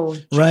long enough.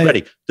 She's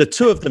ready. The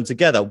two of them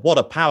together, what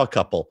a power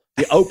couple.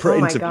 The Oprah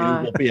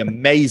interview will be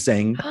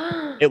amazing.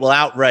 It will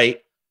outrate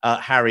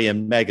Harry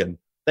and Meghan.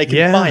 They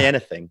can buy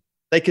anything.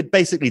 They could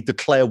basically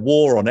declare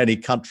war on any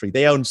country.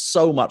 They own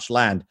so much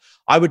land.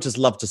 I would just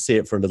love to see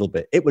it for a little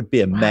bit. It would be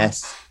a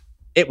mess.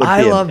 It would be a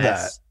mess. I love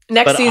that.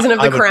 Next season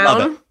of The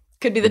Crown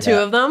could be the two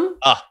of them.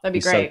 That'd be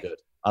great. So good.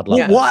 I'd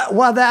love that.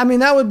 Well,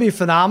 that would be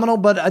phenomenal.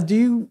 But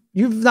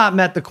you've not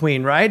met the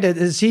Queen, right?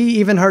 Is he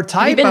even her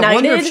type? I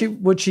wonder if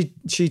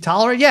she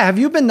tolerate. Yeah. Have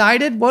you been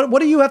knighted? What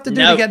do you have to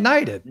do to get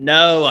knighted?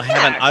 No, I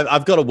haven't.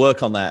 I've got to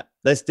work on that.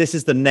 This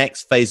is the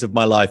next phase of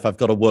my life. I've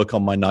got to work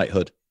on my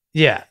knighthood.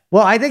 Yeah.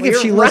 Well, I think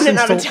if she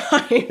listens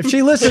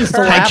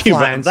to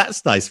Lifelines,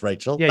 that's nice,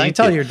 Rachel. Yeah, you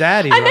tell your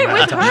dad he's running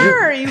with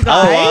her, you guys.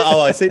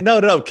 Oh, I see.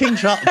 No. King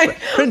Charles,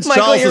 Prince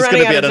Charles is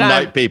going to be able to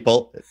knight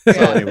people. So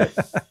anyway.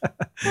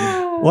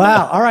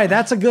 Wow. All right,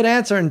 that's a good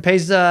answer and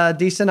pays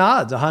decent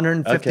odds,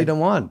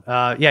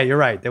 150-1. Yeah, you're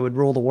right. They would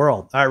rule the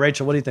world. All right,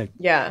 Rachel, what do you think?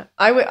 Yeah,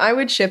 I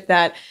would ship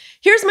that.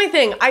 Here's my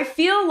thing. I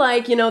feel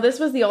like, this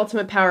was the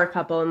ultimate power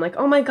couple and like,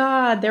 oh my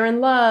God, they're in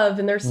love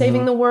and they're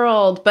saving the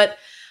world. But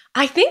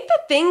I think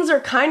that things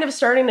are kind of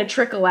starting to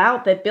trickle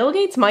out that Bill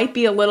Gates might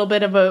be a little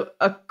bit of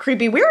a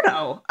creepy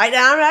weirdo. I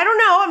don't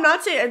know. I'm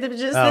not saying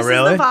this is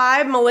the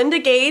vibe. Melinda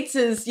Gates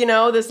is,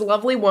 this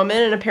lovely woman.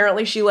 And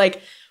apparently she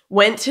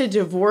went to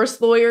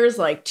divorce lawyers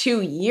 2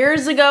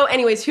 years ago.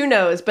 Anyways, who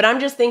knows? But I'm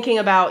just thinking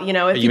about,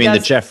 if you mean the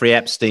Jeffrey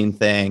Epstein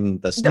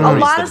thing? A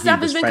lot of stuff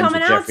has been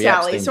coming out,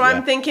 Sally. So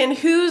I'm thinking,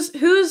 who's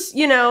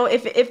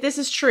if this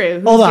is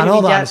true? Hold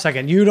on a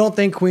second. You don't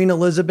think Queen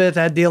Elizabeth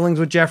had dealings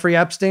with Jeffrey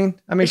Epstein?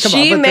 I mean, come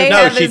on.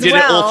 No, she did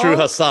it all through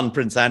her son,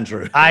 Prince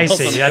Andrew. I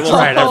see. That's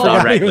right. I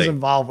forgot he was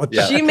involved with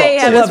that. She may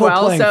have as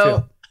well.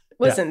 So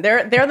Listen,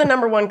 they're the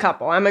number one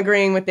couple. I'm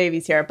agreeing with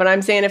Davies here, but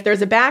I'm saying if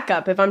there's a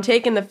backup, if I'm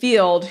taking the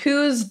field,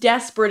 who's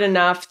desperate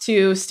enough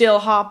to still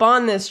hop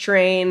on this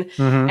train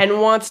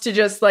and wants to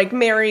just like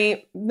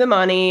marry the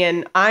money?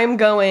 And I'm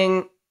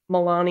going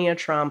Melania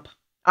Trump.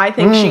 I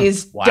think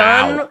she's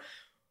done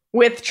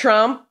with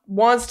Trump,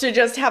 wants to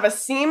just have a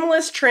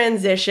seamless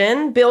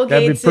transition. Bill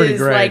Gates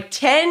is like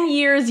 10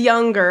 years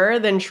younger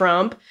than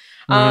Trump.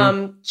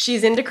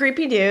 She's into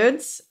creepy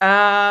dudes. So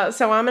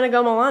I'm going to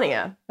go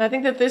Melania. I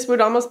think that this would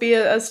almost be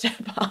a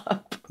step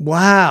up.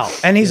 Wow.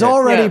 And he's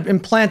already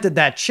implanted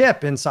that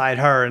chip inside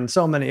her and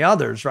so many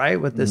others, right?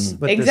 With this,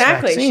 with this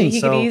vaccine. He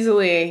could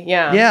easily,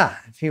 Yeah.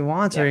 If he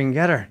wants her, he can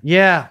get her.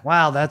 Yeah.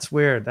 Wow. That's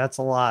weird. That's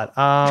a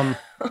lot.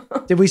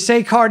 Did we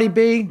say Cardi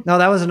B? No,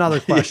 that was another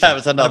question. That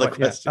was another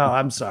question. Oh,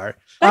 I'm sorry.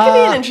 That could be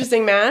an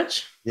interesting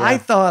match. Yeah. I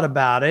thought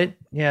about it.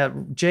 Yeah.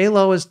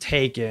 J-Lo is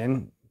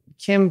taken.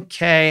 Kim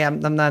K, I'm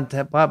not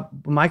that,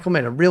 Michael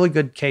made a really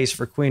good case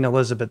for Queen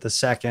Elizabeth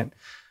II.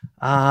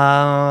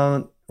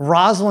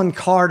 Rosalind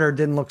Carter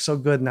didn't look so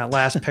good in that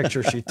last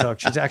picture she took.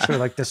 She's actually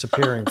like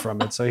disappearing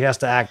from it. So he has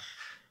to act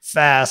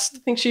fast. I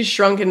think she's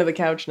shrunk into the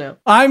couch now.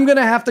 I'm going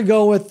to have to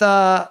go with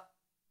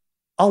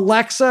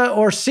Alexa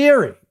or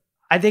Siri.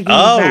 I think he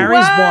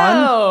marries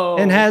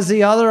one and has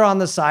the other on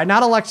the side.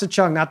 Not Alexa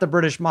Chung, not the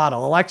British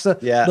model. Alexa,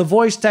 the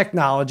voice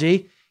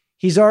technology.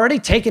 He's already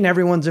taken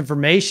everyone's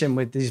information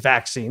with these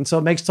vaccines, so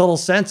it makes total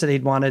sense that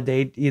he'd want to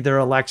date either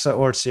Alexa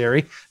or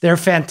Siri. They're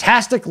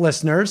fantastic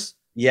listeners.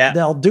 Yeah.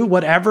 They'll do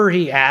whatever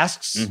he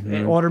asks.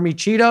 Order me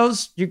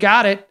Cheetos, you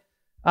got it.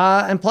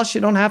 And plus,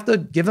 you don't have to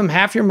give him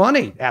half your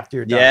money after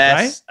you're done,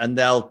 right? And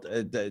they'll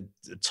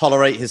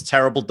tolerate his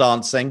terrible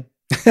dancing.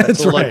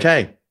 That's all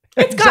okay.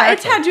 It's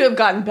had to have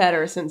gotten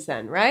better since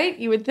then, right?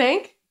 You would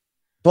think?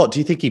 What, do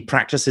you think he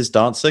practices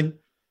dancing?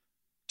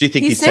 Do you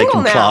think he's taking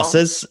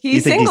classes? He's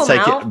you think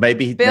single now.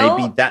 Maybe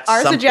that's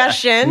our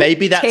suggestion.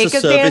 Maybe that's a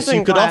service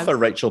you could offer,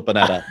 Rachel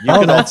Bonetta. You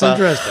could that's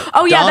offer interesting.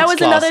 Oh yeah, that was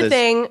classes. another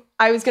thing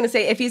I was going to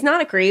say. If he's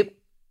not a creep,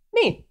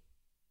 me.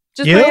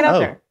 Just putting it out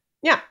there.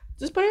 Yeah,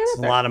 just putting it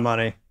out there. A lot of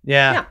money.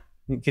 Yeah.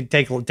 You could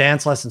take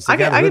dance lessons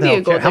together. I could be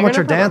a gold How much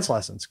digger, are dance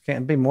lessons?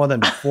 Can't be more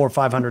than $400,000 or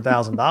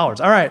 $500,000.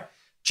 All right,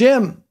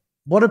 Jim.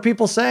 What are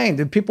people saying?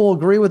 Do people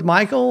agree with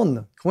Michael and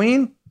the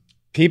Queen?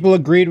 People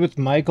agreed with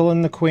Michael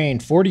and the Queen.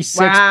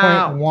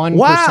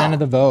 46.1% of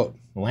the vote.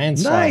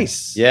 Landslide.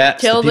 Nice. Yeah,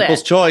 it's the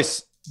people's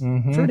choice.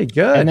 Pretty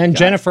good. And then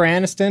Jennifer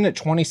Aniston at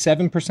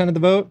 27% of the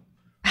vote.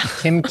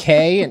 Kim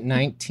K at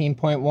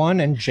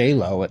 19.1% and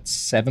J-Lo at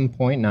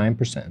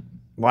 7.9%.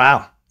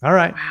 Wow. All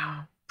right.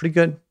 Wow. Pretty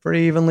good.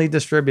 Pretty evenly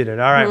distributed.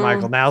 All right,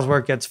 Michael. Now's where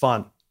it gets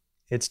fun.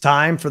 It's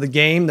time for the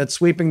game that's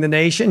sweeping the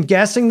nation.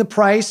 Guessing the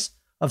price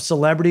of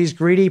celebrities'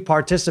 greedy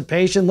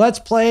participation. Let's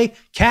play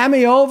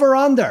Cameo-ver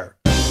Under.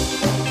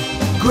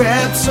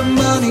 Grab some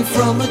money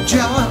from a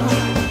jar.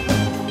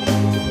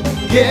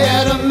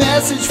 Get a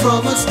message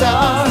from a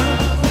star.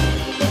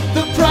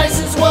 The price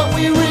is what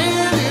we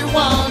really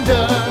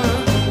wonder.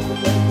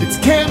 It's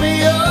Cameo-ver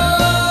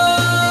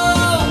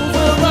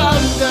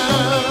Under.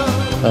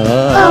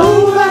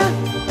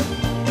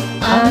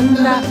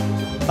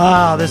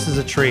 Oh, this is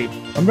a treat.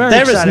 I'm very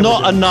There is excited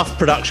not enough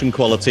production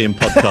quality in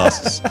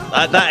podcasts.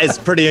 That is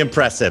pretty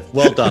impressive.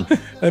 Well done.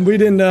 And we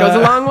didn't goes a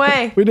long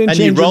way. We didn't and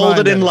change you rolled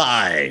it your in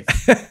mind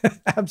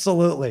live.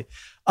 Absolutely.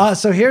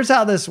 So here's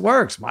how this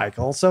works,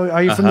 Michael. So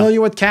are you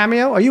familiar with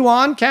Cameo? Are you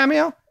on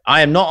Cameo?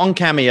 I am not on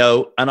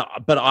Cameo,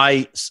 but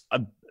I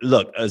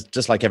look,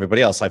 just like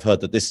everybody else, I've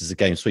heard that this is a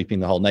game sweeping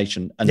the whole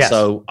nation. And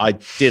so I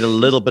did a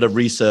little bit of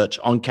research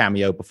on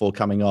Cameo before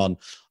coming on.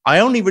 I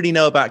only really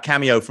know about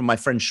Cameo from my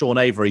friend Sean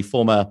Avery,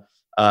 former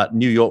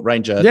New York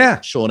Ranger,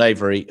 Sean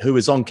Avery, who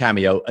is on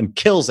Cameo and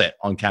kills it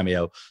on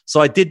Cameo. So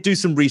I did do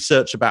some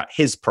research about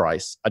his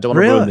price. I don't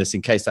want to ruin this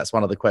in case that's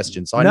one of the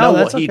questions. So I know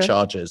what he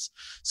charges.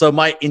 So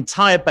my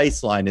entire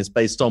baseline is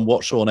based on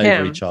what Sean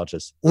Avery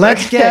charges.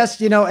 Let's guess.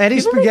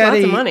 Eddie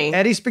Spaghetti.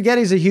 Eddie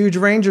Spaghetti's a huge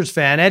Rangers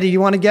fan. Eddie, you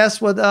want to guess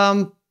what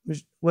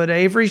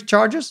Avery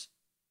charges?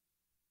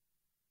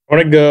 I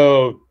want to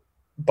go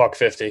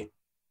 $150.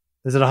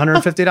 Is it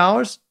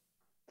 $150?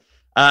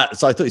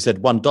 So I thought you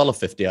said $1.50. I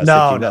was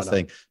thinking that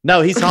thing.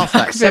 No, he's half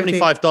that,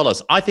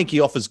 $75. I think he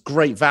offers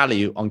great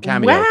value on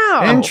Cameo.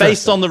 Wow. And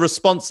based on the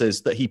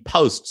responses that he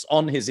posts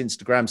on his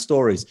Instagram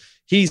stories,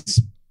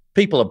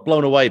 people are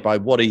blown away by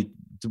what he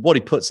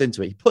puts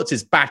into it. He puts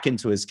his back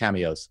into his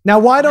cameos. Now,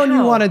 why don't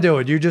you want to do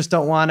it? You just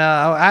don't want to.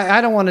 I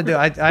don't want to do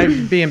it.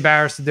 I'd be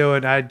embarrassed to do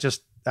it. I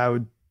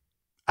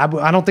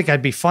don't think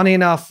I'd be funny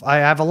enough. I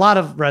have a lot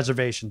of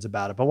reservations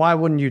about it, but why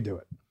wouldn't you do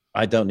it?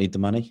 I don't need the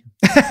money.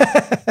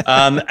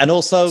 And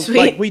also,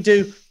 like we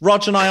do,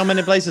 Rog and I on Men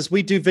in Blazers,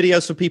 we do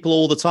videos for people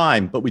all the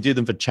time, but we do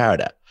them for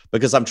charity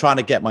because I'm trying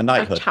to get my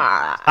knighthood.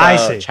 I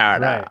see.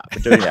 Charity. Right.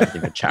 We're doing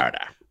everything for charity.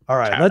 All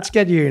right, let's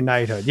get you your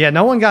knighthood. Yeah,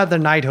 no one got their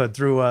knighthood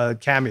through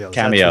Cameos.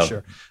 Cameo. That's for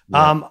sure.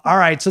 Yeah. All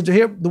right, so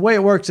here, the way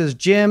it works is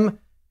Jim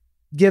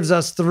gives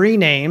us 3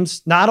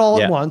 names, not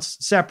all at once,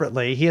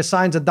 separately. He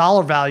assigns a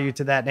dollar value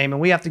to that name,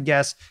 and we have to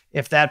guess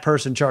if that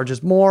person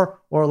charges more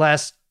or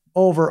less,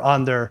 over,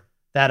 under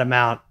that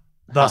amount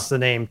thus the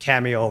name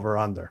Cameo-ver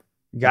under.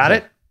 Got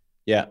it?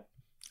 Yeah.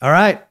 All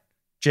right,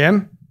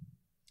 Jim,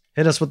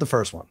 hit us with the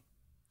first one.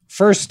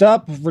 First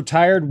up,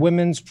 retired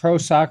women's pro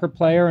soccer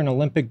player and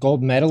Olympic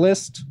gold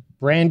medalist,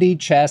 Brandi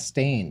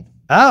Chastain.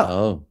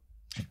 Oh.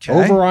 Okay.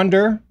 Over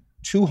under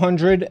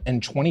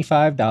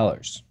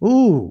 $225.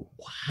 Ooh,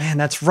 man,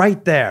 that's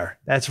right there.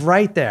 That's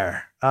right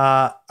there.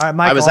 All right,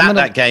 Michael, I was at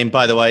that game,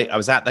 by the way. I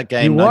was at that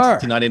game,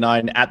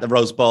 1999, at the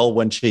Rose Bowl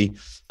when she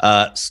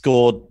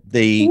scored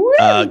the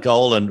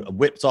goal and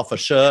whipped off a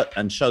shirt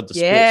and showed the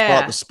sports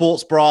bra. The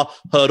sports bra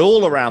heard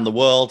all around the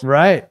world.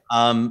 Right.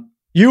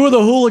 You were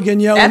the hooligan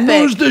yelling,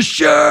 lose the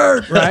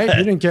shirt, right?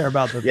 You didn't care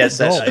about the Yes,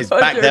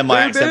 back then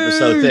my accent was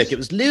so thick. It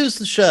was lose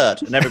the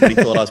shirt. And everybody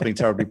thought I was being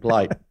terribly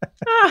polite.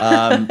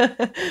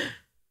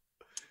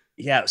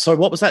 Yeah, so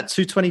what was that,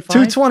 225?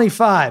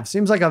 225.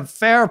 Seems like a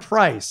fair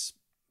price.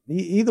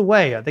 Either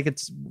way, I think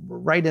it's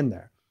right in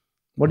there.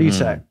 What do you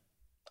say?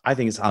 I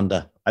think it's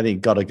under. I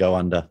think got to go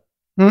under.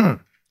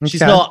 Okay. She's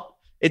not,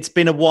 it's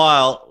been a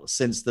while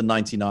since the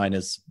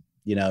 99ers.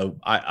 You know,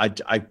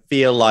 I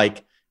feel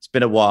like it's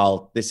been a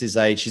while.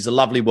 She's a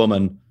lovely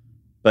woman,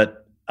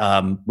 but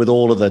with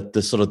all of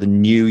the sort of the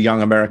new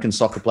young American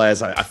soccer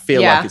players, I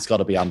feel like it's got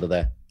to be under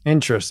there.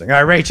 Interesting. All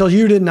right, Rachel,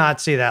 you did not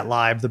see that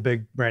live, the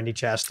big Brandi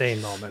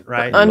Chastain moment,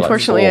 right?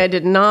 Unfortunately, I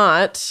did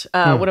not.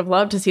 Would have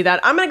loved to see that.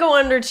 I'm going to go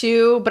under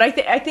too, but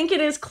I think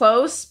it is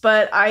close,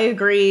 but I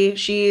agree.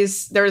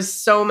 There's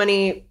so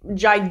many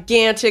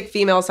gigantic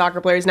female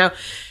soccer players now.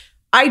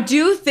 I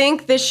do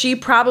think that she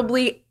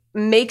probably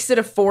makes it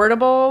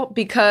affordable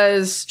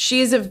because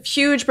she's a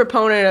huge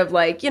proponent of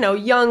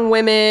young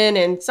women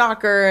and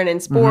soccer and in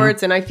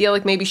sports. And I feel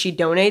like maybe she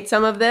donates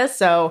some of this.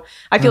 So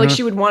I feel like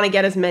she would want to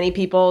get as many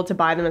people to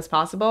buy them as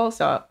possible.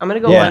 So I'm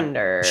going to go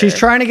under. She's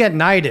trying to get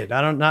knighted.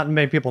 Not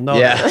many people know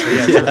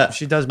that.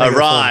 She does make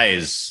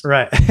Arise.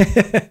 Right.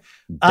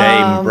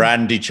 Dame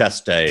Brandi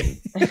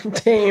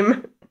Chastain.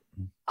 Dame.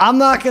 I'm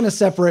not going to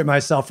separate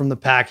myself from the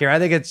pack here. I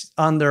think it's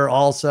under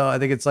also. I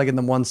think it's like in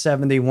the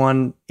 170,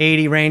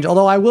 180 range.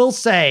 Although I will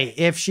say,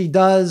 if she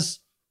does,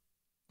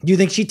 do you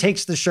think she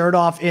takes the shirt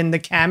off in the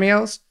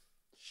cameos?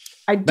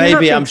 I do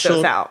not think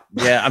those out.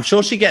 Yeah, I'm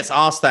sure she gets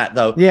asked that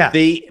though. Yeah.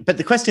 But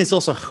the question is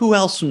also, who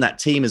else from that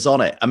team is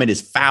on it? I mean,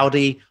 is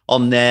Foudy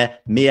on there?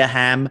 Mia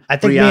Hamm,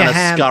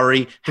 Brianna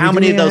Scurry. How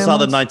many of those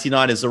other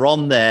 99ers are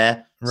on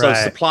there? Right.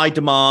 So supply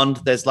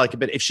demand, there's like a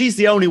bit. If she's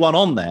the only one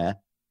on there,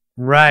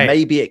 right,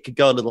 maybe it could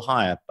go a little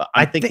higher, but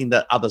I'm thinking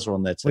that others are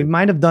on there too. We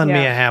might have done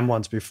Mia Hamm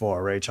once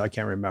before, Rachel. I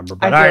can't remember.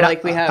 But I feel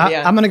like we have,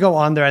 I'm going to go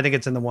under. I think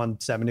it's in the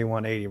 170,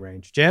 180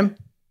 range. Jim?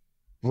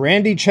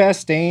 Brandi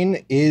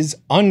Chastain is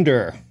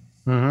under.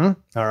 All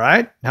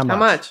right. How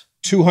much?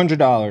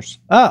 $200.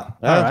 Oh, all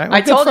right. Well,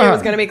 I told you it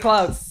was going to be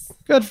close.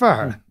 Good for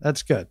her.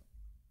 That's good.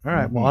 All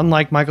right. Well,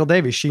 unlike Michael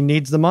Davies, she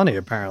needs the money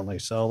apparently.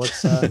 So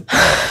let's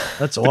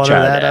order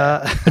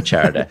that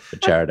charity.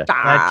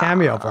 That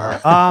cameo for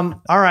her.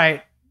 All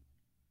right.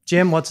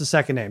 Jim, what's the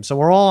second name? So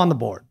we're all on the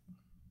board.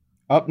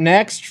 Up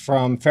next,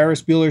 from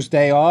Ferris Bueller's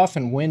Day Off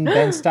and win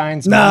Ben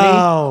Stein's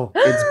money,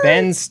 it's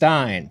Ben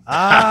Stein.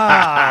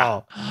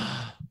 Oh,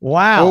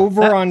 wow.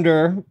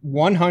 Under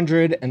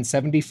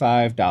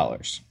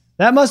 $175.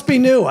 That must be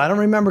new. I don't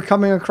remember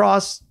coming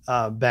across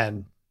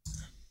Ben.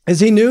 Is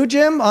he new,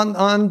 Jim,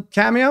 on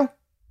Cameo?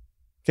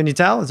 Can you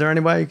tell? Is there any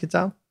way you could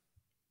tell?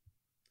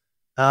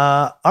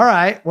 All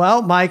right.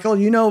 Well, Michael,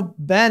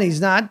 Ben,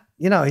 he's not,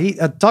 he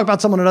talk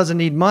about someone who doesn't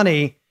need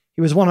money.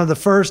 He was one of the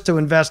first to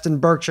invest in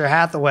Berkshire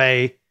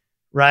Hathaway,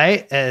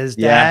 right? His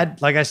dad,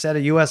 like I said,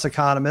 a U.S.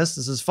 economist.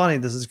 This is funny.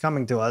 This is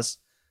coming to us.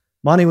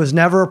 Money was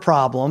never a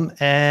problem.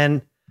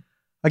 And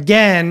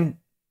again,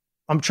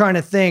 I'm trying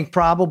to think,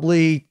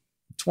 probably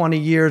 20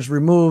 years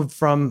removed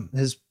from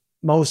his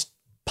most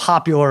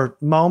popular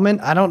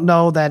moment. I don't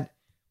know that.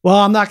 Well,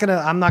 I'm not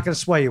gonna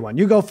sway you one.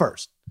 You go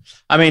first.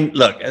 I mean,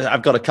 look,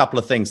 I've got a couple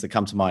of things that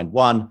come to mind.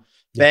 One,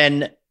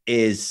 Ben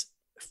is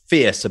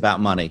fierce about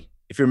money.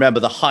 If you remember,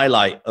 the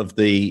highlight of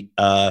the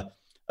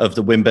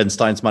Win Ben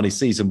Stein's Money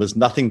season was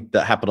nothing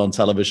that happened on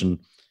television.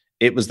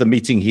 It was the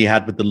meeting he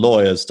had with the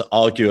lawyers to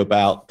argue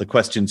about the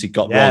questions he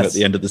got wrong at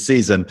the end of the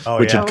season,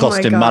 which had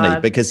cost him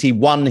money because he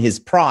won his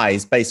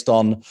prize based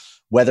on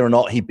whether or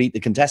not he beat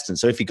the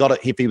contestants. So if he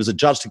was a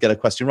judge to get a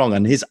question wrong,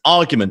 and his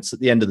arguments at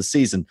the end of the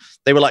season,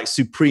 they were like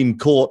Supreme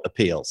Court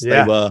appeals.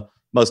 Yeah. They were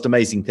most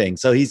amazing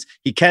things. So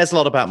he cares a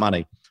lot about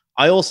money.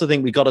 I also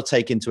think we've got to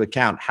take into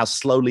account how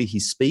slowly he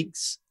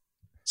speaks.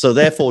 So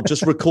therefore,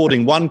 just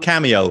recording one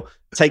cameo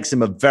takes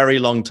him a very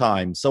long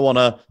time. So on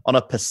a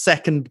per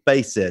second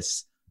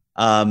basis,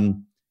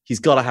 he's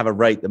got to have a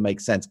rate that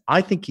makes sense.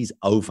 I think he's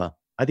over.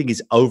 I think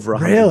he's over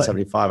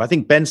 175. Really? I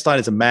think Ben Stein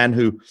is a man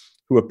who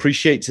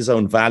appreciates his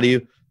own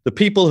value. The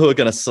people who are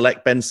going to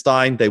select Ben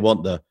Stein, they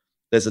want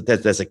there's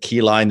a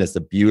key line. There's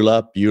the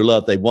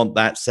Bueller. They want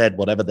that said,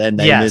 whatever their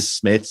name is,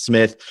 Smith.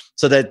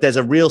 So there's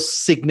a real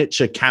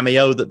signature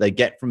cameo that they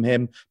get from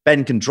him.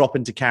 Ben can drop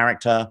into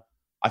character.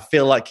 I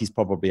feel like he's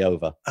probably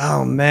over.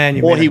 Oh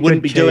man, or he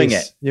wouldn't be doing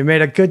it. You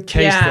made a good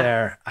case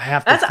there. I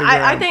have to.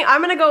 I think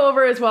I'm going to go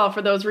over as well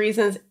for those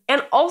reasons,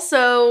 and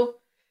also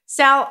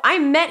Sal, I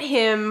met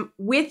him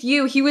with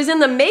you. He was in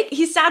the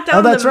he sat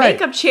down in the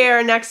makeup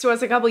chair next to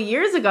us a couple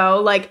years ago.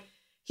 Like,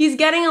 he's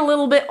getting a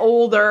little bit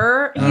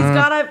older. He's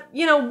gotta,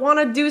 want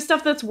to do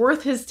stuff that's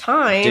worth his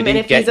time. Did and he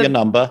if get he's your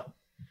number?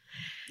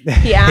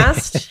 He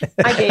asked.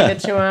 I gave it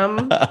to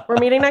him. We're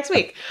meeting next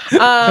week. She's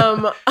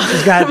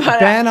got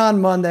Ben on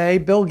Monday,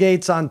 Bill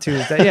Gates on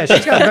Tuesday. Yeah,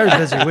 she's got a very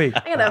busy week.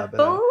 I got a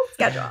full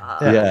schedule.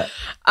 Yeah.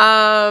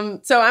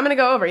 So I'm gonna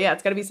go over. Yeah,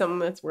 it's gotta be something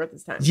that's worth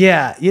his time.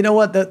 Yeah. You know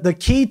what? The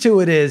key to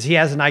it is he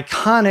has an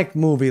iconic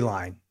movie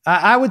line.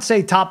 I would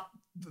say top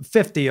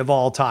 50 of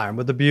all time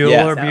with the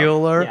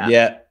Bueller.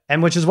 Yeah.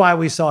 And which is why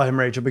we saw him,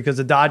 Rachel, because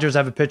the Dodgers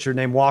have a pitcher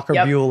named Walker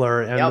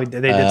Bueller, and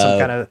they did some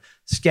kind of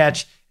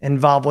sketch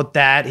involved with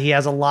that. He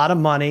has a lot of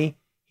money.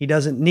 He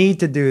doesn't need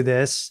to do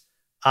this.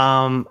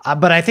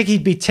 But I think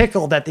he'd be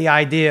tickled at the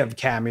idea of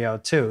Cameo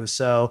too.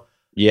 So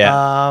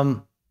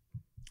man.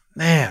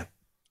 He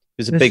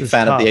was a big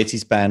fan of the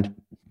 80s band.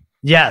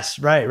 Yes,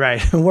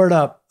 right. Word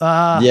up.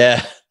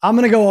 I'm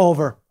gonna go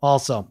over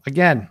also.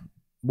 Again,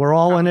 we're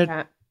all in it.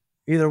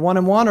 Either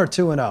 1-1 or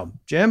 2-0.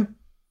 Jim?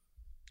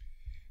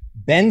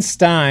 Ben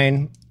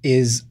Stein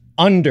is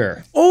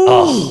under.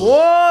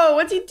 Whoa,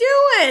 what's he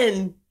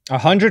doing?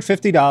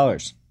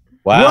 $150.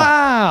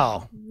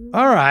 Wow.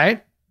 All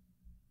right.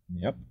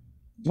 Yep.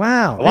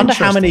 Wow. I wonder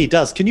how many he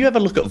does. Can you ever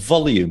look at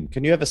volume?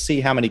 Can you ever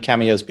see how many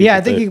cameos people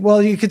I think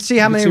you could see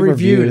how many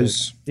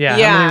reviews. Yeah,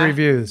 how many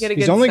reviews.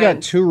 He's only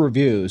got 2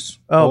 reviews.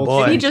 Oh,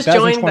 boy. He just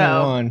joined,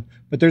 though.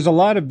 But there's a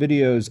lot of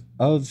videos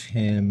of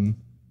him.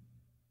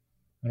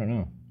 I don't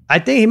know. I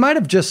think he might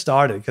have just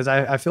started because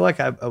I feel like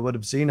I would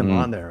have seen him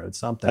on there or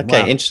something.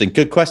 Okay, interesting.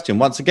 Good question.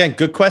 Once again,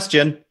 good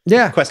question.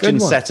 Yeah. Question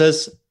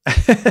setters.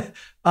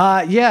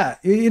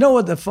 You know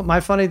what my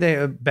funny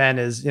thing, Ben,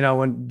 is,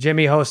 when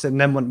Jimmy hosted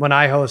and then when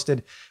I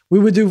hosted, we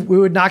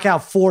would knock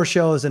out 4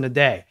 shows in a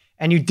day,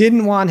 and you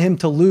didn't want him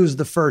to lose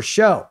the first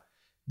show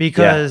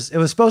because it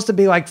was supposed to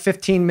be like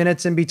 15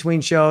 minutes in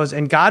between shows.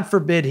 And God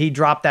forbid he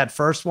dropped that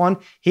first one.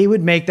 He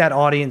would make that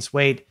audience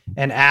wait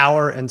an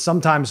hour and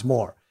sometimes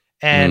more.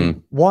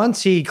 And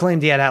once he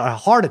claimed he had a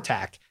heart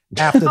attack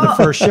after the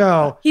first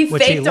show, he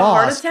which faked a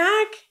heart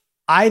attack.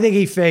 I think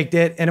he faked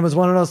it. And it was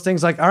one of those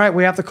things like, all right,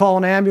 we have to call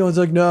an ambulance.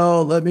 Like,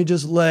 no, let me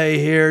just lay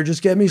here.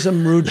 Just get me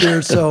some root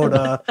beer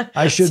soda.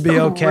 I should be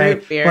okay.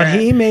 But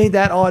he made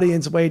that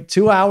audience wait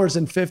 2 hours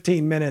and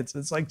 15 minutes.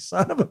 It's like,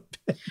 son of a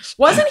bitch.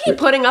 Wasn't he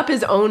putting up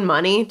his own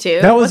money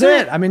too? That was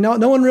it. I mean, no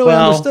one really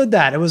understood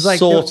that. It was like,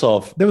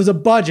 there was a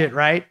budget,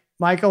 right,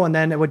 Michael? And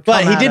then it would come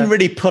But he didn't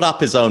really put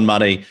up his own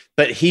money,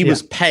 but he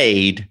was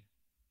paid.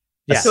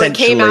 Yeah. So it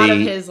came out of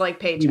his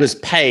paycheck. He was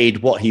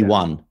paid what he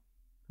won.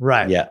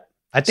 Right. Yeah.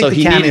 I think so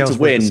he needed to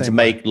win to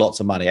make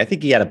lots of money. I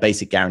think he had a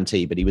basic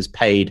guarantee, but he was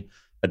paid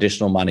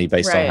additional money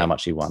based on how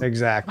much he won.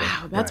 Exactly.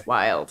 Wow, that's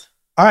wild.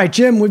 All right,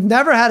 Jim, we've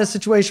never had a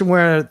situation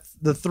where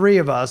the 3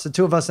 of us, the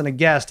 2 of us and a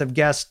guest, have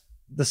guessed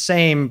the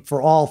same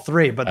for all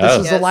 3, but this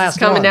is the last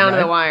one. Coming down to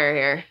the wire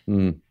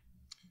here.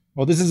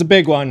 Well, this is a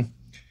big one.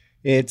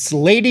 It's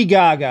Lady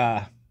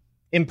Gaga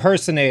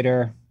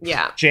impersonator.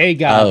 Yeah. Jay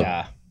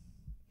Gaga.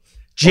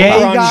 Jay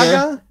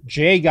Gaga?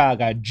 Jay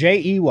Gaga.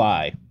 Jey.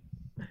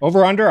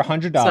 Over under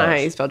 $100. That's not how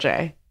you spell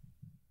Jay.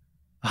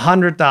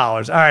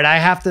 $100. All right, I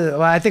have to.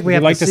 Well, I think we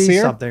have to see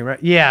something, right?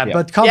 Yeah,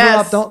 but cover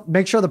up. Don't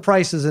make sure the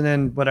price isn't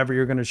in whatever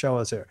you're going to show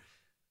us here.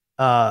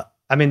 I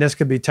mean, this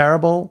could be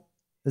terrible.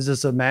 Is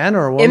this a man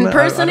or a woman?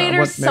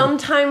 Impersonators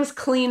sometimes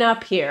clean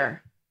up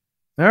here.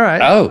 All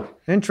right. Oh,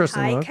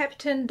 interesting. Hi,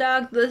 Captain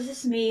Doug. This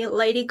is me,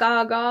 Lady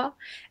Gaga.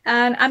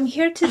 And I'm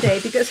here today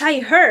because I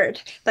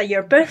heard that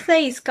your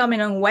birthday is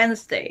coming on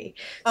Wednesday.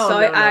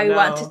 I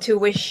wanted to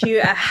wish you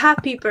a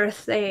happy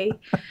birthday.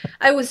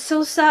 I was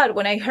so sad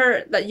when I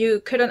heard that you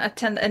couldn't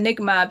attend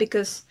Enigma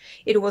because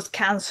it was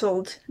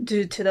canceled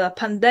due to the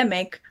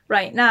pandemic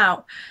right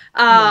now.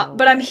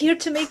 But I'm here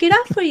to make it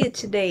up for you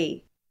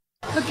today.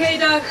 Okay,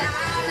 Doug.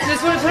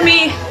 This one for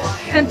me.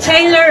 And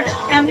Taylor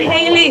and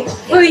Haley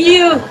for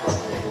you.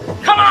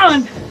 Come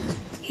on!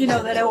 You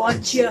know that I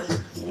want you.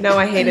 No,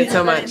 I hate it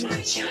so much.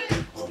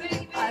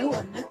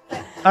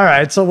 All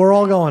right, so we're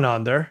all going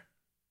under,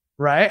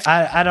 right?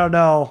 I don't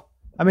know.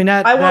 I mean,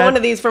 I want one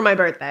of these for my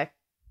birthday.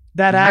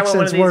 That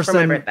accent's worse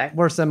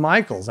than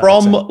Michael's.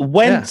 From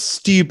whence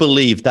do you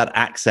believe that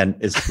accent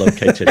is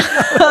located?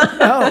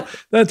 No,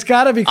 that's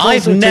got to be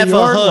closer I've never to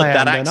your heard land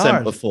that than accent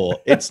ours. before.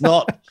 It's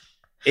not.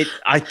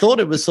 I thought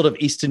it was sort of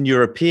Eastern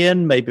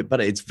European, maybe,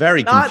 but it's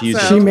very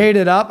confusing. She made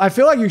it up. I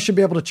feel like you should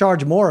be able to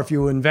charge more if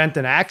you invent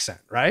an accent,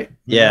 right?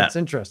 Yeah. That's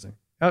interesting.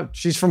 Oh,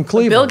 she's from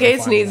Cleveland. Bill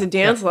Gates needs a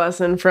dance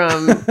lesson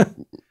from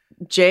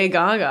Jay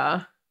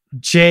Gaga.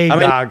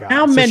 Gaga.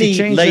 How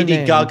many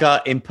Lady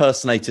Gaga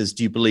impersonators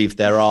do you believe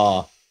there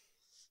are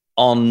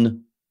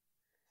on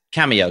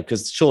Cameo?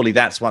 Because surely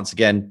that's, once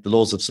again, the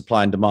laws of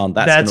supply and demand.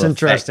 That's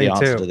interesting the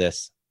answer too. to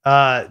this.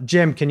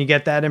 Jim, can you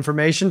get that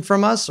information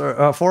from us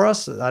or for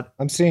us?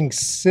 I'm seeing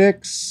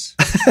 6.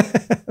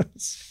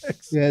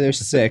 6. Yeah, there's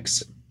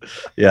 6.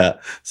 Yeah.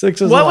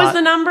 6 is what was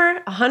the number?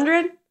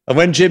 100? And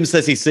when Jim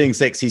says he's seeing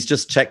 6, he's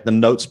just checked the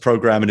notes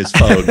program in his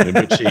phone in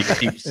which he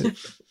keeps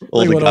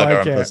all the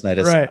Gaga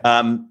impersonators. Right.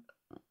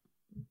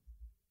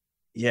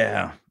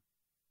 Yeah.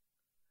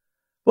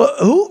 Well,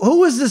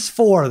 who is this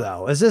for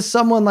though? Is this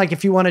someone like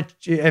if your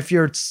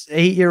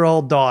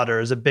 8-year-old daughter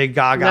is a big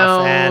Gaga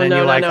fan and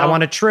I want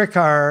to trick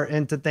her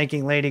into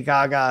thinking Lady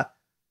Gaga?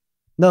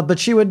 No, but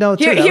she would know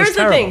too. Here's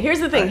the thing.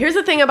 Here's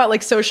the thing about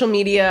like social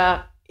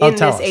media in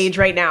this age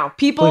right now.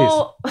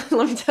 People,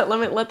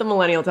 let the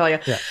millennial tell you.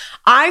 Yeah.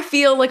 I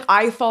feel like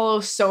I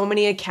follow so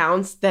many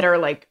accounts that are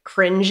like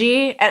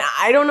cringy, and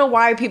I don't know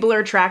why people are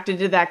attracted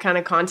to that kind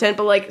of content,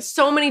 but like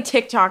so many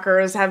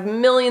TikTokers have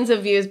millions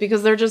of views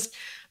because they're just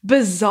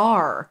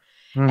bizarre.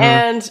 Mm-hmm.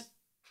 And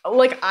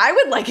like I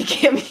would like a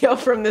cameo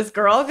from this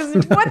girl because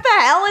what the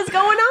hell is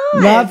going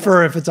on? Not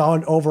for if it's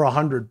on over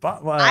 100.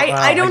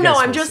 I don't know.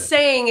 I'm just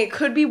saying it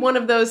could be one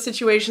of those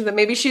situations that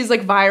maybe she's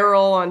like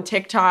viral on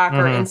TikTok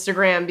or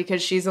Instagram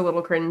because she's a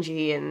little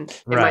cringy, and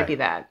it might be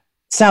that.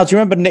 Sal, do you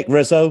remember Nick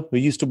Rizzo, who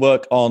used to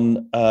work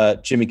on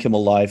Jimmy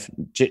Kimmel Live?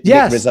 Yes.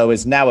 Nick Rizzo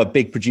is now a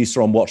big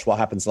producer on Watch What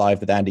Happens Live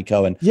with Andy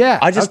Cohen. Yeah.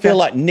 I just feel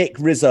like Nick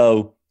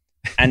Rizzo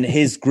and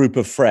his group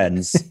of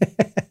friends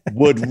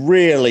would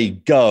really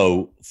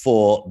go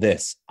for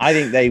this. I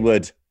think they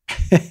would,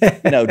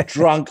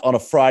 drunk on a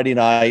Friday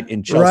night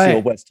in Chelsea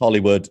or West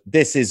Hollywood.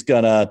 This is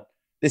gonna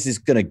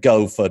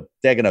go for.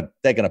 They're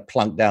gonna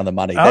plunk down the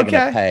money. They're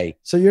gonna pay.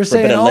 So you're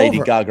saying a bit of Lady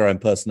over. Gaga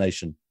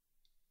impersonation.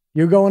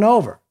 You're going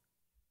over.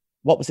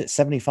 What was it?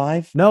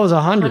 75? No, it was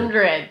 100.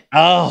 100.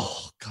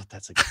 Oh God,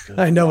 that's a good.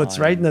 I know line. it's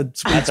right in the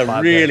sweet That's spot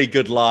a really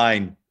good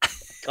line.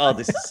 God,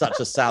 this is such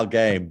a Sal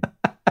game.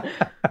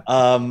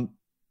 I'm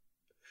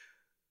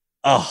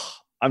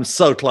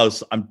so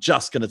close. I'm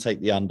just going to take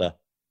the under.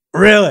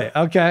 Really?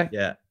 Okay.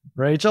 Yeah.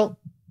 Rachel?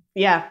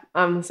 Yeah,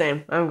 I'm the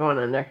same. I'm going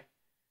under.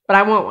 But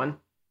I want one.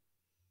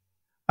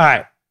 All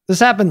right. This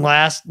happened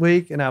last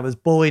week, and I was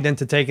bullied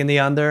into taking the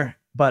under,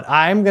 but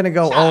I'm going to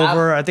go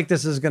over. I think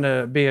this is going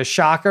to be a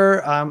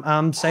shocker.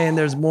 I'm saying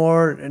there's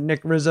more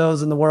Nick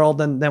Rizzos in the world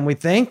than we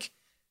think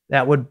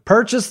that would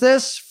purchase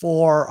this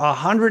for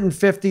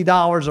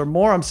 $150 or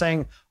more. I'm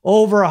saying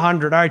over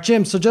 100. All right,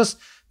 Jim. So just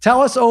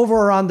tell us over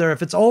or under.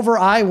 If it's over,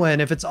 I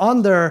win. If it's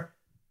under,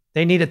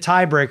 they need a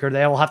tiebreaker.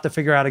 They will have to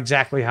figure out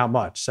exactly how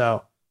much.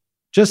 So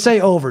just say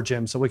over,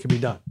 Jim, so we can be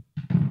done.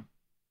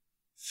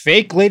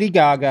 Fake Lady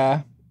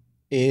Gaga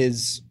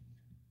is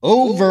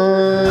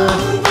over.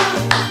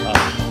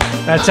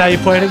 That's how you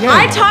play the game.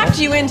 I talked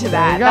you into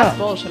that. You That's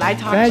bullshit. I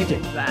talked you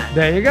into that.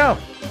 There you go.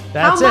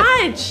 That's how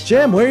much?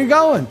 Jim, where are you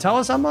going? Tell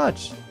us how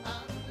much.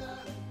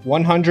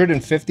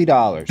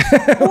 $150.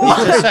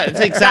 That's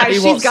exactly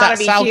what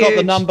Sal got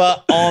the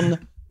number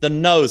on the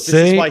nose.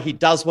 This is why he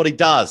does what he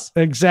does.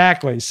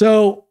 Exactly.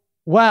 So,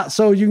 wow.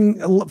 So you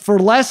can, for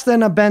less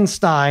than a Ben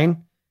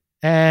Stein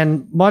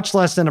and much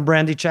less than a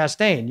Brandy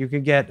Chastain, you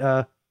could get,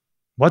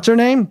 what's her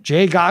name?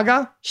 Jay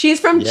Gaga? She's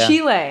from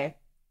Chile.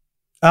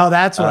 Oh,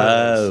 that's what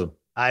it is.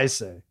 I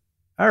see.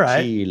 All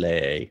right.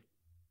 Chile.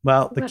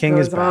 Well, the king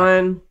is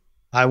back.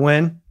 I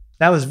win.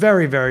 That was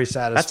very, very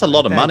satisfying. That's a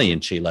lot of money in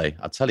Chile.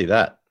 I'll tell you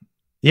that.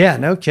 Yeah,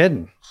 no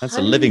kidding. That's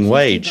a living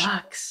wage.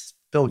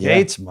 Bill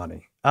Gates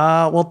money.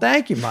 Well,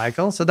 thank you,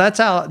 Michael. So that's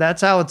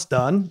how it's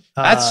done.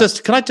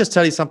 Can I just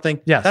tell you something?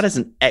 Yes. That is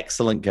an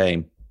excellent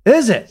game.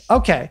 Is it?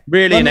 Okay.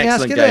 Really an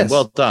excellent game.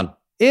 Well done.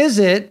 Is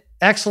it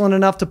excellent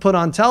enough to put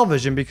on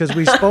television? Because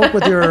we spoke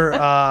with your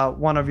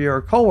one of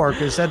your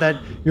coworkers said that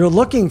you're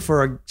looking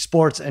for a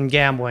sports and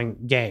gambling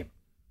game.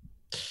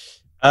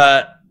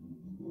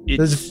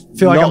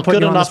 It's not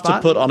good enough to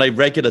put on a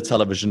regular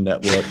television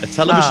network. A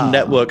television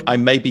network I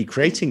may be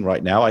creating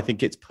right now. I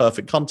think it's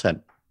perfect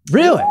content.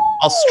 Really?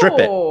 I'll strip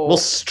it. We'll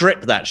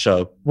strip that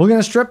show. We're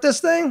going to strip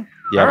this thing?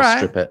 Yeah, we'll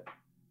strip it.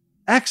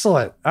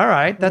 Excellent. All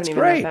right. That's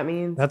great. That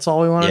means. That's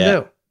all we want to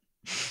do.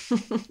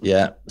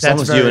 Yeah. As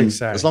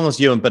long as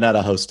you and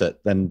Bonetta host it,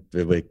 then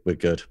we're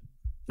good.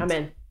 I'm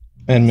in.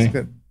 And me.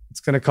 It's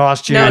going to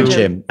cost you. And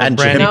Jim. And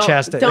Brandy Jim.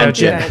 Chastain. Don't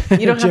do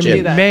that. You don't have to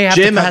do that.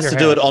 Jim has to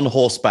do it on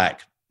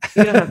horseback.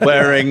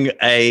 Wearing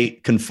a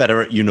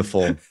Confederate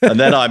uniform, and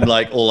then I'm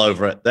like all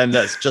over it. Then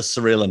that's just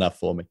surreal enough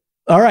for me.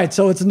 All right,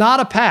 so it's not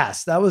a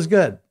pass. That was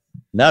good.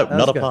 No,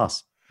 not a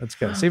pass. That's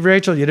good. See,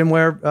 Rachel, you didn't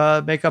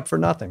wear makeup for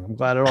nothing. I'm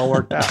glad it all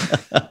worked out.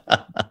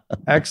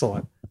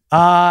 Excellent,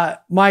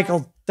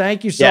 Michael.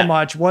 Thank you so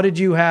much. What did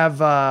you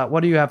have? What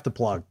do you have to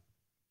plug?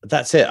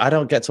 That's it. I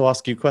don't get to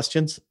ask you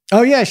questions.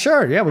 Oh yeah,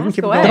 sure. Yeah, we can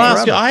keep going. Can I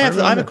ask you? I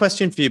have a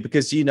question for you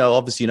because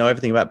obviously you know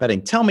everything about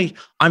betting. Tell me,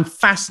 I'm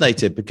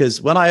fascinated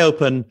because when I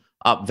open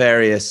up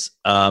various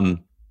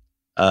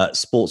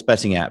sports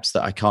betting apps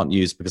that I can't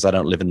use because I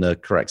don't live in the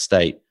correct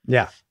state.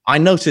 Yeah, I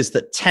notice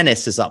that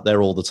tennis is up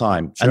there all the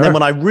time. Sure. And then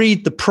when I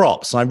read the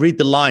props and I read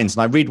the lines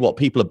and I read what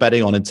people are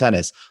betting on in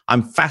tennis,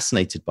 I'm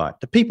fascinated by it.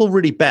 Do people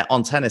really bet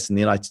on tennis in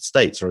the United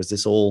States, or is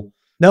this all?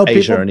 No,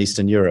 Asia and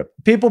Eastern Europe.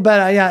 People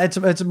bet. Yeah,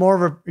 it's more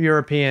of a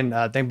European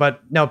thing.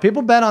 But no,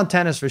 people bet on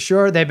tennis for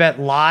sure. They bet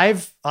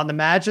live on the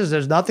matches.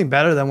 There's nothing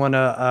better than when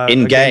a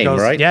in game goes,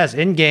 right? Yes,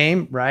 in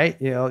game, right?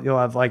 You'll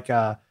have like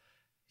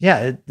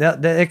Yeah,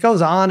 it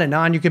goes on and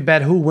on. You could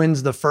bet who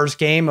wins the first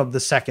game of the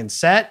second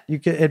set.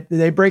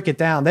 They break it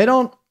down. They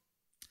don't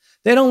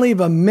leave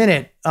a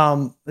minute.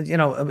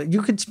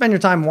 You could spend your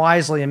time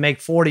wisely and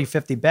make 40,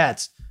 50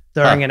 bets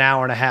during an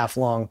hour and a half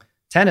long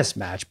tennis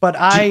match. But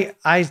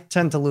I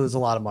tend to lose a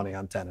lot of money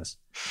on tennis.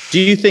 Do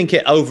you think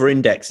it over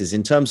indexes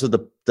in terms of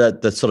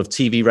the sort of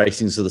TV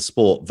ratings of the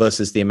sport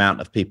versus the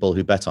amount of people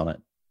who bet on it?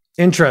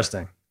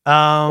 Interesting.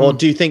 Or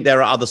do you think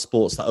there are other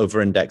sports that over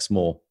index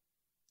more?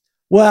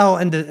 Well,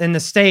 in the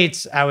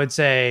States, I would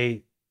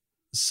say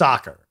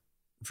soccer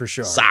for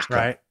sure. Soccer.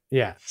 Right?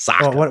 Yeah.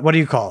 Soccer. Well, what do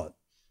you call it?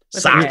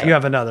 Soccer. You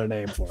have another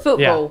name for it.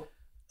 Football.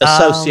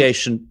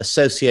 Yeah.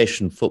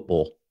 Association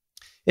football.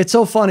 It's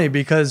so funny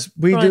because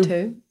we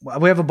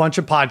have a bunch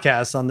of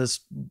podcasts on this,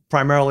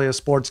 primarily a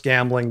sports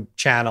gambling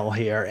channel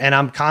here. And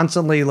I'm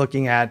constantly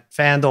looking at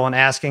FanDuel and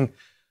asking,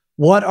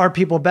 what are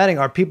people betting?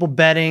 Are people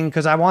betting?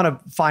 Because I want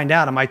to find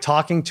out, am I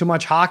talking too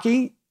much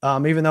hockey?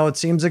 Even though it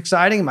seems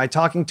exciting, am I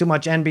talking too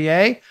much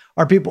NBA?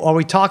 Are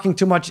we talking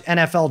too much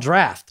NFL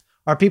draft?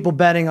 Are people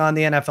betting on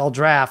the NFL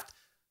draft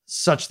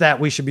such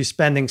that we should be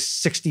spending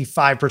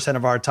 65%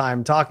 of our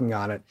time talking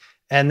on it?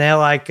 And they're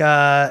like,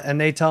 and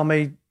they tell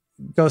me,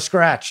 go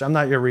scratch. I'm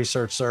not your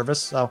research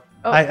service. So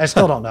I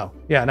still don't know.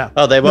 Yeah, no.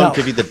 Oh, they won't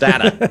give you the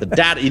data. The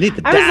data. You need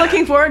the data. I was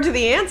looking forward to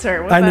the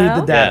answer. I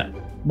need the data.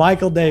 Yeah.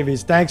 Michael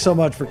Davies, thanks so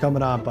much for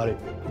coming on, buddy.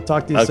 I'll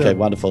talk to you soon. Okay,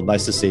 wonderful.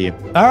 Nice to see you.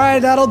 All right,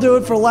 that'll do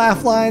it for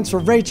Lifelines. For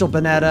Rachel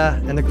Panetta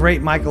and the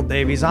great Michael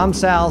Davies, I'm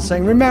Sal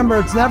saying, remember,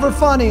 it's never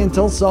funny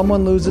until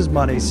someone loses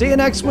money. See you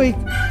next week.